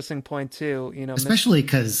an interesting point too. Miss. especially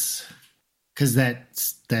because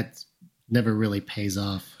that never really pays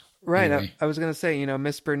off. Right. I, Anyway, I was going to say,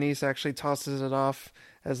 Miss Bernice actually tosses it off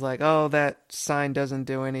as like, oh, that sign doesn't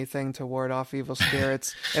do anything to ward off evil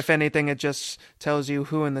spirits. If anything, it just tells you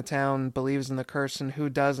who in the town believes in the curse and who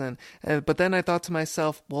doesn't. But then I thought to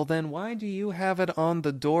myself, well, then why do you have it on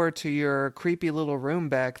the door to your creepy little room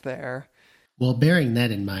back there? well, bearing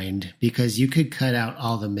that in mind, because you could cut out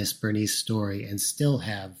all the Miss Bernice story and still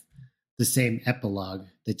have the same epilogue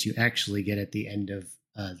that you actually get at the end of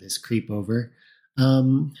this creep over.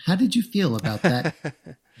 How did you feel about that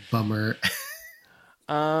bummer?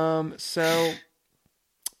 So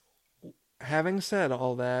having said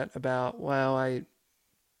all that about, well, I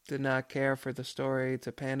did not care for the story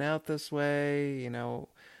to pan out this way.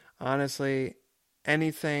 Honestly,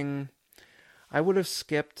 anything. I would have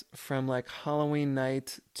skipped from like Halloween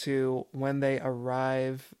night to when they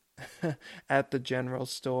arrive at the general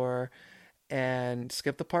store and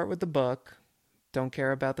skip the part with the book. Don't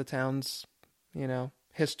care about the town's,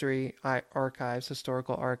 history archives,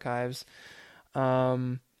 historical archives.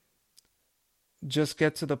 Um, just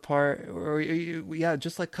get to the part, or yeah,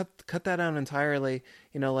 just like cut that out entirely.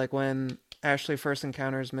 Like when Ashley first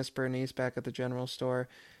encounters Miss Bernice back at the general store,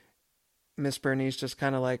 Miss Bernice just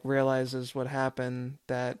kind of like realizes what happened,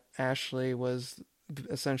 that Ashley was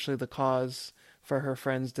essentially the cause for her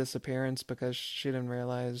friend's disappearance because she didn't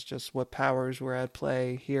realize just what powers were at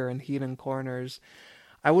play here in Heaton Corners.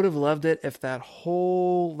 I would have loved it if that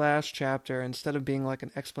whole last chapter, instead of being like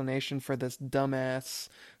an explanation for this dumbass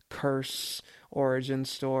curse origin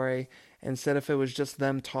story, instead if it was just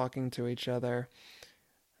them talking to each other.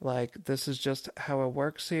 Like, this is just how it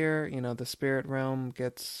works here. The spirit realm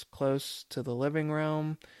gets close to the living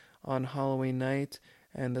realm on Halloween night.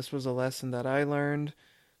 And this was a lesson that I learned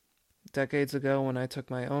decades ago when I took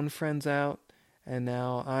my own friends out. And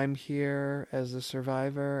now I'm here as a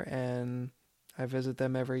survivor and I visit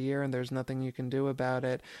them every year and there's nothing you can do about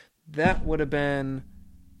it. That would have been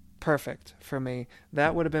perfect for me.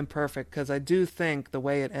 That would have been perfect because I do think the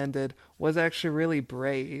way it ended was actually really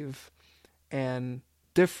brave and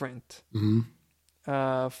different.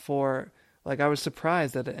 Mm-hmm. For like, I was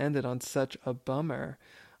surprised that it ended on such a bummer.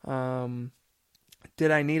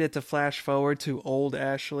 Did I need it to flash forward to old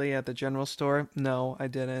Ashley at the general store? No, I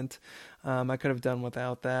didn't. I could have done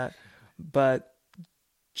without that. But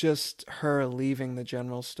just her leaving the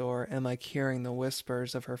general store and like hearing the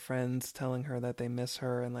whispers of her friends telling her that they miss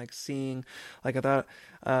her, and like seeing, like, I thought,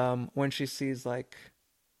 when she's like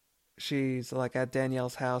at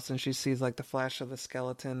Danielle's house and she sees like the flash of the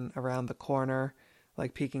skeleton around the corner,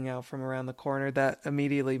 like peeking out from around the corner, that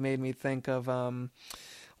immediately made me think of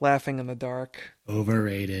Laughing in the Dark.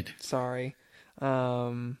 Overrated. Sorry.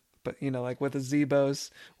 But like with Zebo's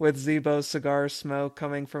cigar smoke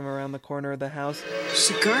coming from around the corner of the house.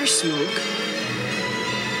 Cigar smoke?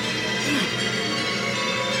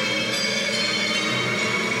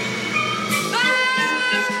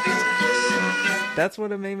 That's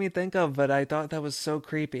what it made me think of, but I thought that was so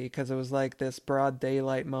creepy because it was like this broad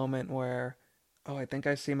daylight moment where, oh, I think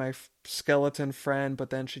I see my skeleton friend,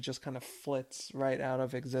 but then she just kind of flits right out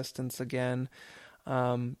of existence again.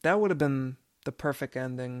 That would have been the perfect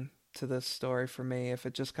ending to this story for me if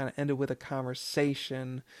it just kind of ended with a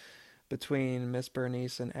conversation between Miss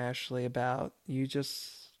Bernice and Ashley about,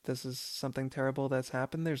 this is something terrible that's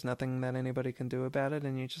happened. There's nothing that anybody can do about it,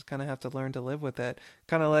 and you just kind of have to learn to live with it.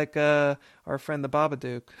 Kind of like our friend the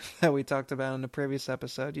Babadook that we talked about in the previous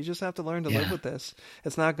episode. You just have to learn to live with this.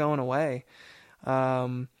 It's not going away.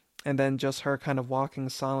 And then just her kind of walking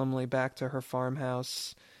solemnly back to her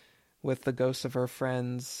farmhouse with the ghosts of her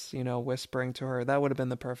friends, whispering to her. That would have been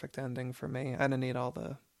the perfect ending for me. I didn't need all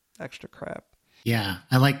the extra crap. Yeah,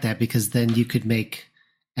 I like that because then you could make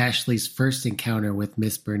Ashley's first encounter with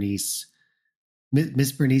Miss Bernice.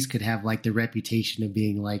 Miss Bernice could have like the reputation of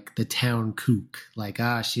being like the town kook, like,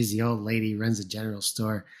 she's the old lady, runs a general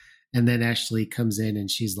store. And then Ashley comes in and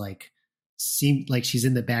she's like, seemed like she's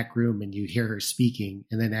in the back room and you hear her speaking.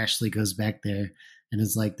 And then Ashley goes back there and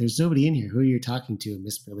is like, there's nobody in here. Who are you talking to? And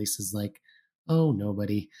Miss Bernice is like, oh,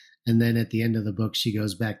 nobody. And then at the end of the book, she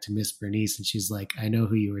goes back to Miss Bernice and she's like, I know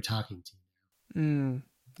who you were talking to.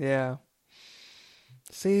 Yeah.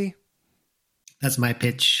 See? That's my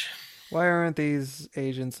pitch. Why aren't these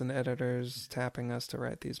agents and editors tapping us to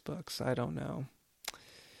write these books? I don't know.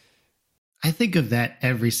 I think of that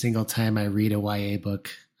every single time I read a YA book.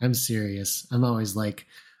 I'm serious. I'm always like,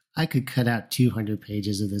 I could cut out 200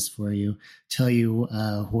 pages of this for you, tell you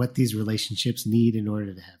what these relationships need in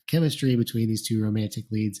order to have chemistry between these two romantic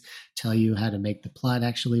leads, tell you how to make the plot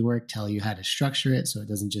actually work, tell you how to structure it so it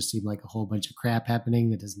doesn't just seem like a whole bunch of crap happening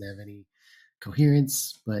that doesn't have any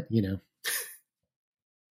coherence, but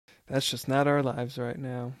That's just not our lives right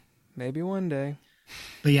now. Maybe one day.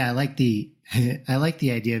 But yeah, I like the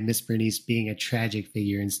idea of Miss Bernice being a tragic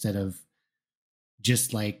figure instead of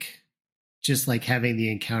just like having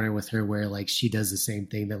the encounter with her where like she does the same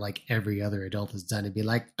thing that like every other adult has done and be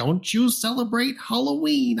like, don't you celebrate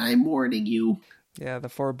Halloween, I'm warning you. Yeah, the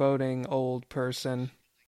foreboding old person.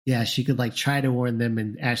 Yeah, she could like try to warn them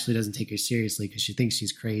and Ashley doesn't take her seriously because she thinks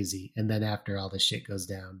she's crazy. And then after all this shit goes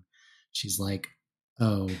down, she's like,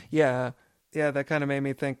 oh. Yeah, that kind of made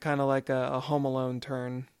me think kind of like a Home Alone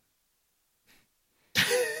turn.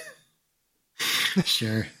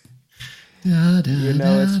 Sure.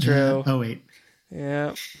 It's true. Oh, wait.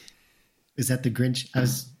 Yeah. Is that the Grinch?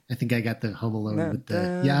 I think I got the Home Alone with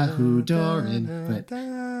the Yahoo Doran, but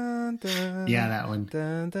yeah, that one.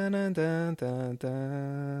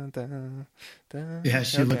 Yeah,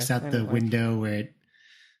 she looks out the window where it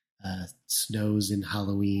snows in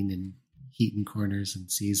Halloween and Heaton Corners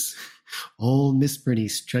and sees old Miss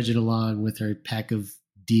Bernice trudging along with her pack of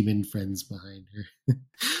demon friends behind her.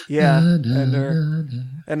 Yeah, Da, and da, her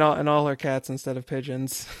da, da. and all her cats instead of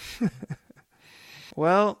pigeons.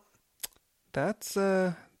 Well, that's that's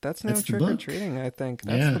no That's the trick or book. treating. I think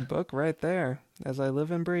that's the Yeah. book right there. As I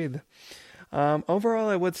live and breathe. Overall,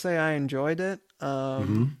 I would say I enjoyed it.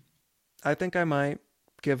 Hmm. I think I might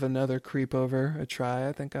give another Creepover a try.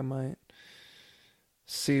 I think I might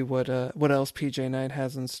see what else PJ Knight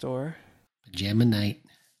has in store. Pajama Night.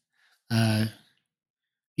 Uh,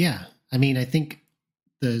 yeah. I mean, I think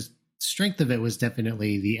the strength of it was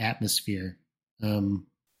definitely the atmosphere. Um,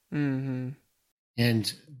 Mm-hmm.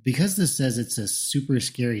 and because this says it's a super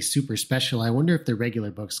scary, super special, I wonder if the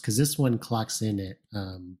regular books, because this one clocks in at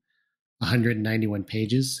 191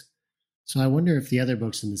 pages. So I wonder if the other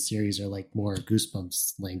books in the series are like more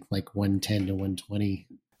Goosebumps length, like 110 to 120.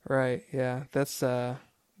 Right. Yeah. That's the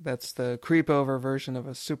Creepover version of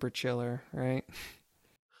a super chiller, right?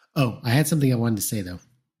 Oh, I had something I wanted to say though,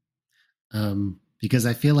 because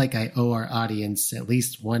I feel like I owe our audience at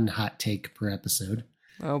least one hot take per episode.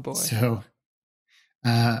 Oh boy. So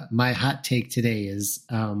my hot take today is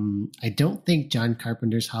I don't think John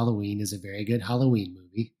Carpenter's Halloween is a very good Halloween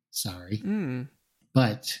movie. Sorry. Mm.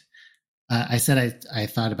 But I said I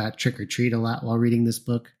thought about Trick or Treat a lot while reading this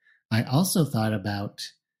book. I also thought about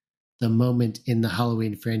the moment in the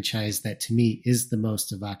Halloween franchise that to me is the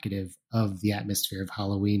most evocative of the atmosphere of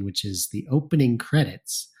Halloween, which is the opening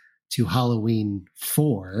credits to Halloween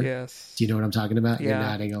 4. Do Yes. you know what I'm talking about? You're Yeah.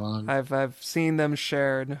 nodding along. I've seen them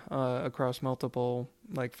shared across multiple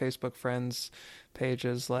like Facebook friends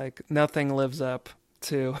pages. Like nothing lives up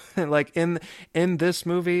to like in this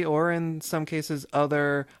movie or in some cases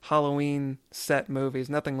other Halloween set movies.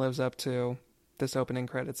 Nothing lives up to this opening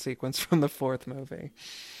credit sequence from the fourth movie.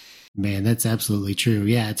 Man, that's absolutely true.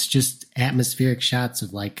 Yeah, it's just atmospheric shots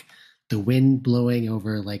of like the wind blowing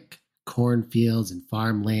over like cornfields and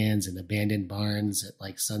farmlands and abandoned barns at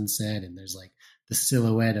like sunset. And there's like the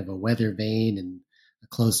silhouette of a weather vane and a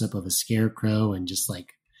close up of a scarecrow and just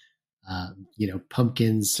like,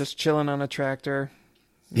 pumpkins. Just chilling on a tractor.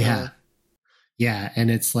 Yeah. Yeah. Yeah. And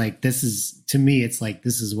it's like, this is, to me, it's like,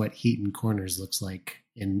 this is what Heaton Corners looks like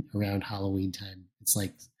in around Halloween time. It's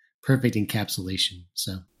like perfect encapsulation.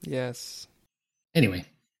 So, Yes. anyway.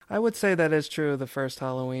 I would say that is true of the first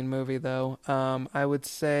Halloween movie, though. I would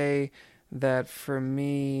say that for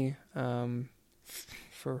me,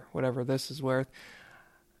 for whatever this is worth,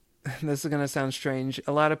 this is going to sound strange.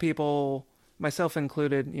 A lot of people, myself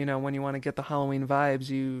included, when you want to get the Halloween vibes,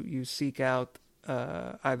 you seek out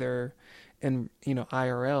either in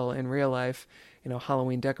IRL in real life,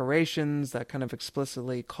 Halloween decorations that kind of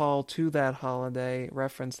explicitly call to that holiday,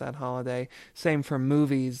 reference that holiday. Same for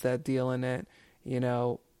movies that deal in it, you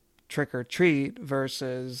know, Trick or Treat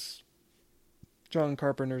versus John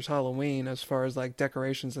Carpenter's Halloween as far as like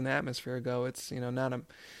decorations and atmosphere go. It's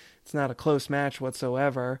not a close match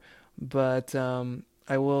whatsoever. But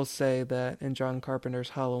I will say that in John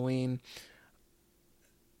Carpenter's Halloween,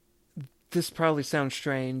 this probably sounds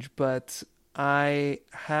strange, but I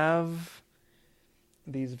have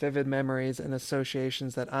these vivid memories and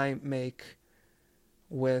associations that I make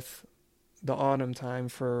with the autumn time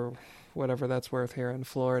for whatever that's worth here in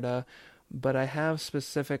Florida. But I have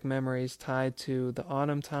specific memories tied to the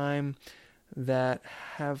autumn time that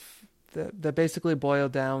have that basically boil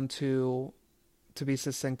down to be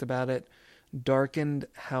succinct about it, darkened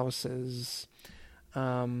houses.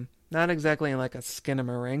 Not exactly in like a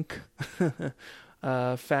skinamarink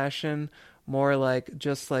fashion, more like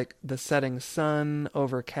just like the setting sun,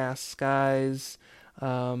 overcast skies.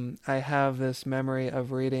 I have this memory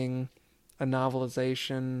of reading a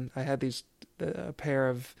novelization. I had a pair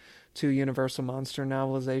of two Universal Monster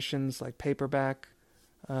novelizations, like paperback,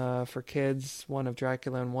 for kids, one of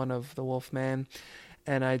Dracula and one of The Wolfman.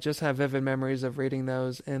 And I just have vivid memories of reading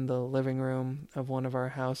those in the living room of one of our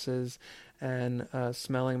houses and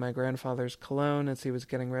smelling my grandfather's cologne as he was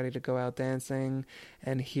getting ready to go out dancing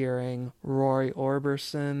and hearing Roy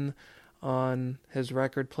Orbison on his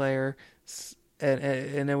record player.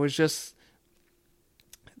 And it was just,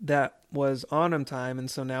 that was autumn time. And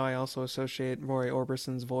so now I also associate Roy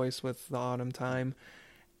Orbison's voice with the autumn time.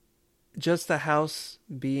 Just the house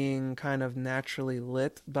being kind of naturally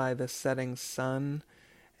lit by the setting sun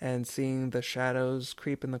and seeing the shadows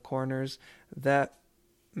creep in the corners, that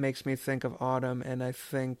makes me think of autumn, and I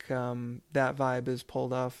think that vibe is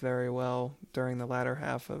pulled off very well during the latter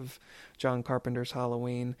half of John Carpenter's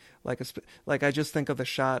Halloween. Like I just think of the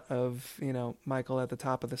shot of Michael at the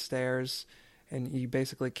top of the stairs, and you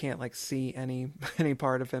basically can't like see any any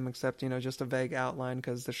part of him except just a vague outline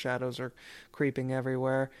because the shadows are creeping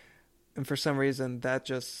everywhere. And for some reason, that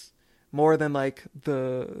just more than like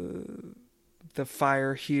the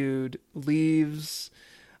fire-hued leaves,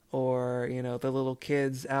 or the little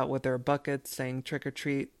kids out with their buckets saying trick or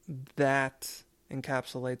treat. That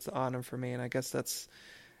encapsulates the autumn for me, and I guess that's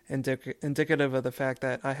indicative of the fact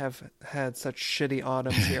that I have had such shitty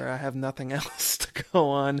autumns here. I have nothing else to go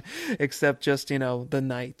on except just the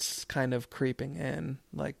nights kind of creeping in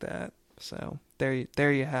like that. So there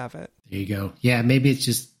you have it. There you go. Yeah, maybe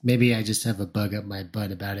I just have a bug up my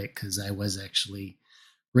butt about it because I was actually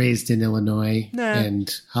raised in Illinois,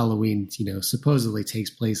 and Halloween, supposedly takes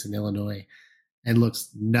place in Illinois and looks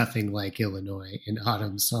nothing like Illinois in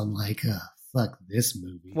autumn. So I'm like, fuck this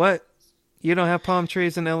movie. What? You don't have palm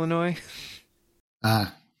trees in Illinois?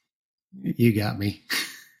 You got me.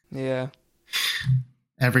 Yeah.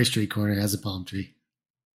 Every street corner has a palm tree.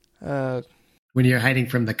 When you're hiding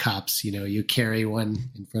from the cops, you carry one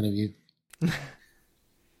in front of you.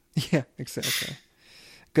 Yeah, exactly.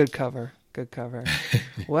 Good cover.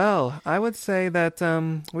 Well, I would say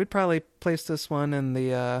that we'd probably place this one in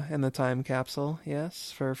the time capsule,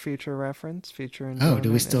 yes, for future reference, future enjoyment. Oh,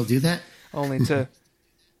 do we still do that?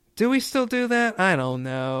 Do we still do that? I don't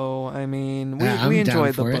know. I mean, we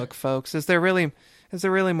enjoyed the book, folks. Is there really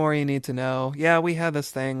more you need to know? Yeah, we had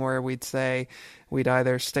this thing where we'd say we'd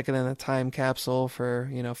either stick it in a time capsule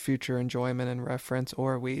for, future enjoyment and reference,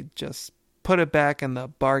 or we'd just put it back in the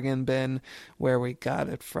bargain bin where we got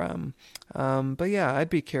it from. But yeah, I'd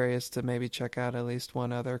be curious to maybe check out at least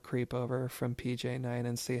one other Creepover from PJ Night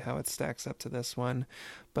and see how it stacks up to this one.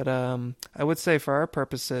 But I would say for our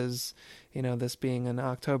purposes, this being an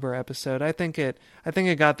October episode, I think it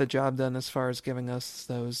got the job done as far as giving us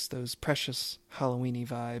those precious Halloweeny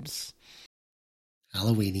vibes.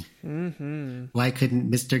 Halloweeny. Mm-hmm. Why couldn't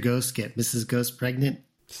Mr. Ghost get Mrs. Ghost pregnant?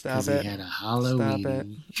 Stop it. He had a Halloween. Stop it.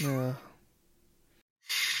 Yeah.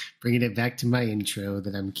 Bringing it back to my intro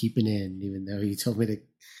that I'm keeping in, even though you told me to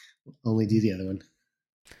only do the other one.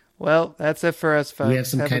 Well, that's it for us, folks. We have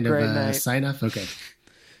some kind of sign off? Okay.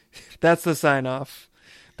 That's the sign off.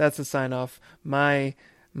 My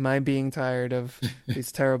being tired of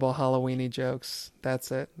these terrible Halloweeny jokes.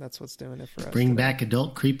 That's it. That's what's doing it for us. Bring back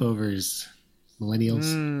adult creepovers,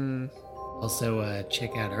 millennials. Also,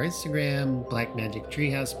 check out our Instagram, Black Magic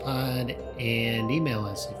Treehouse Pod, and email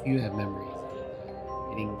us if you have memories of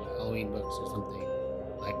reading Halloween books or something.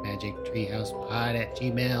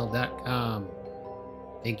 blackmagictreehousepod@gmail.com.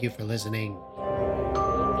 Thank you for listening.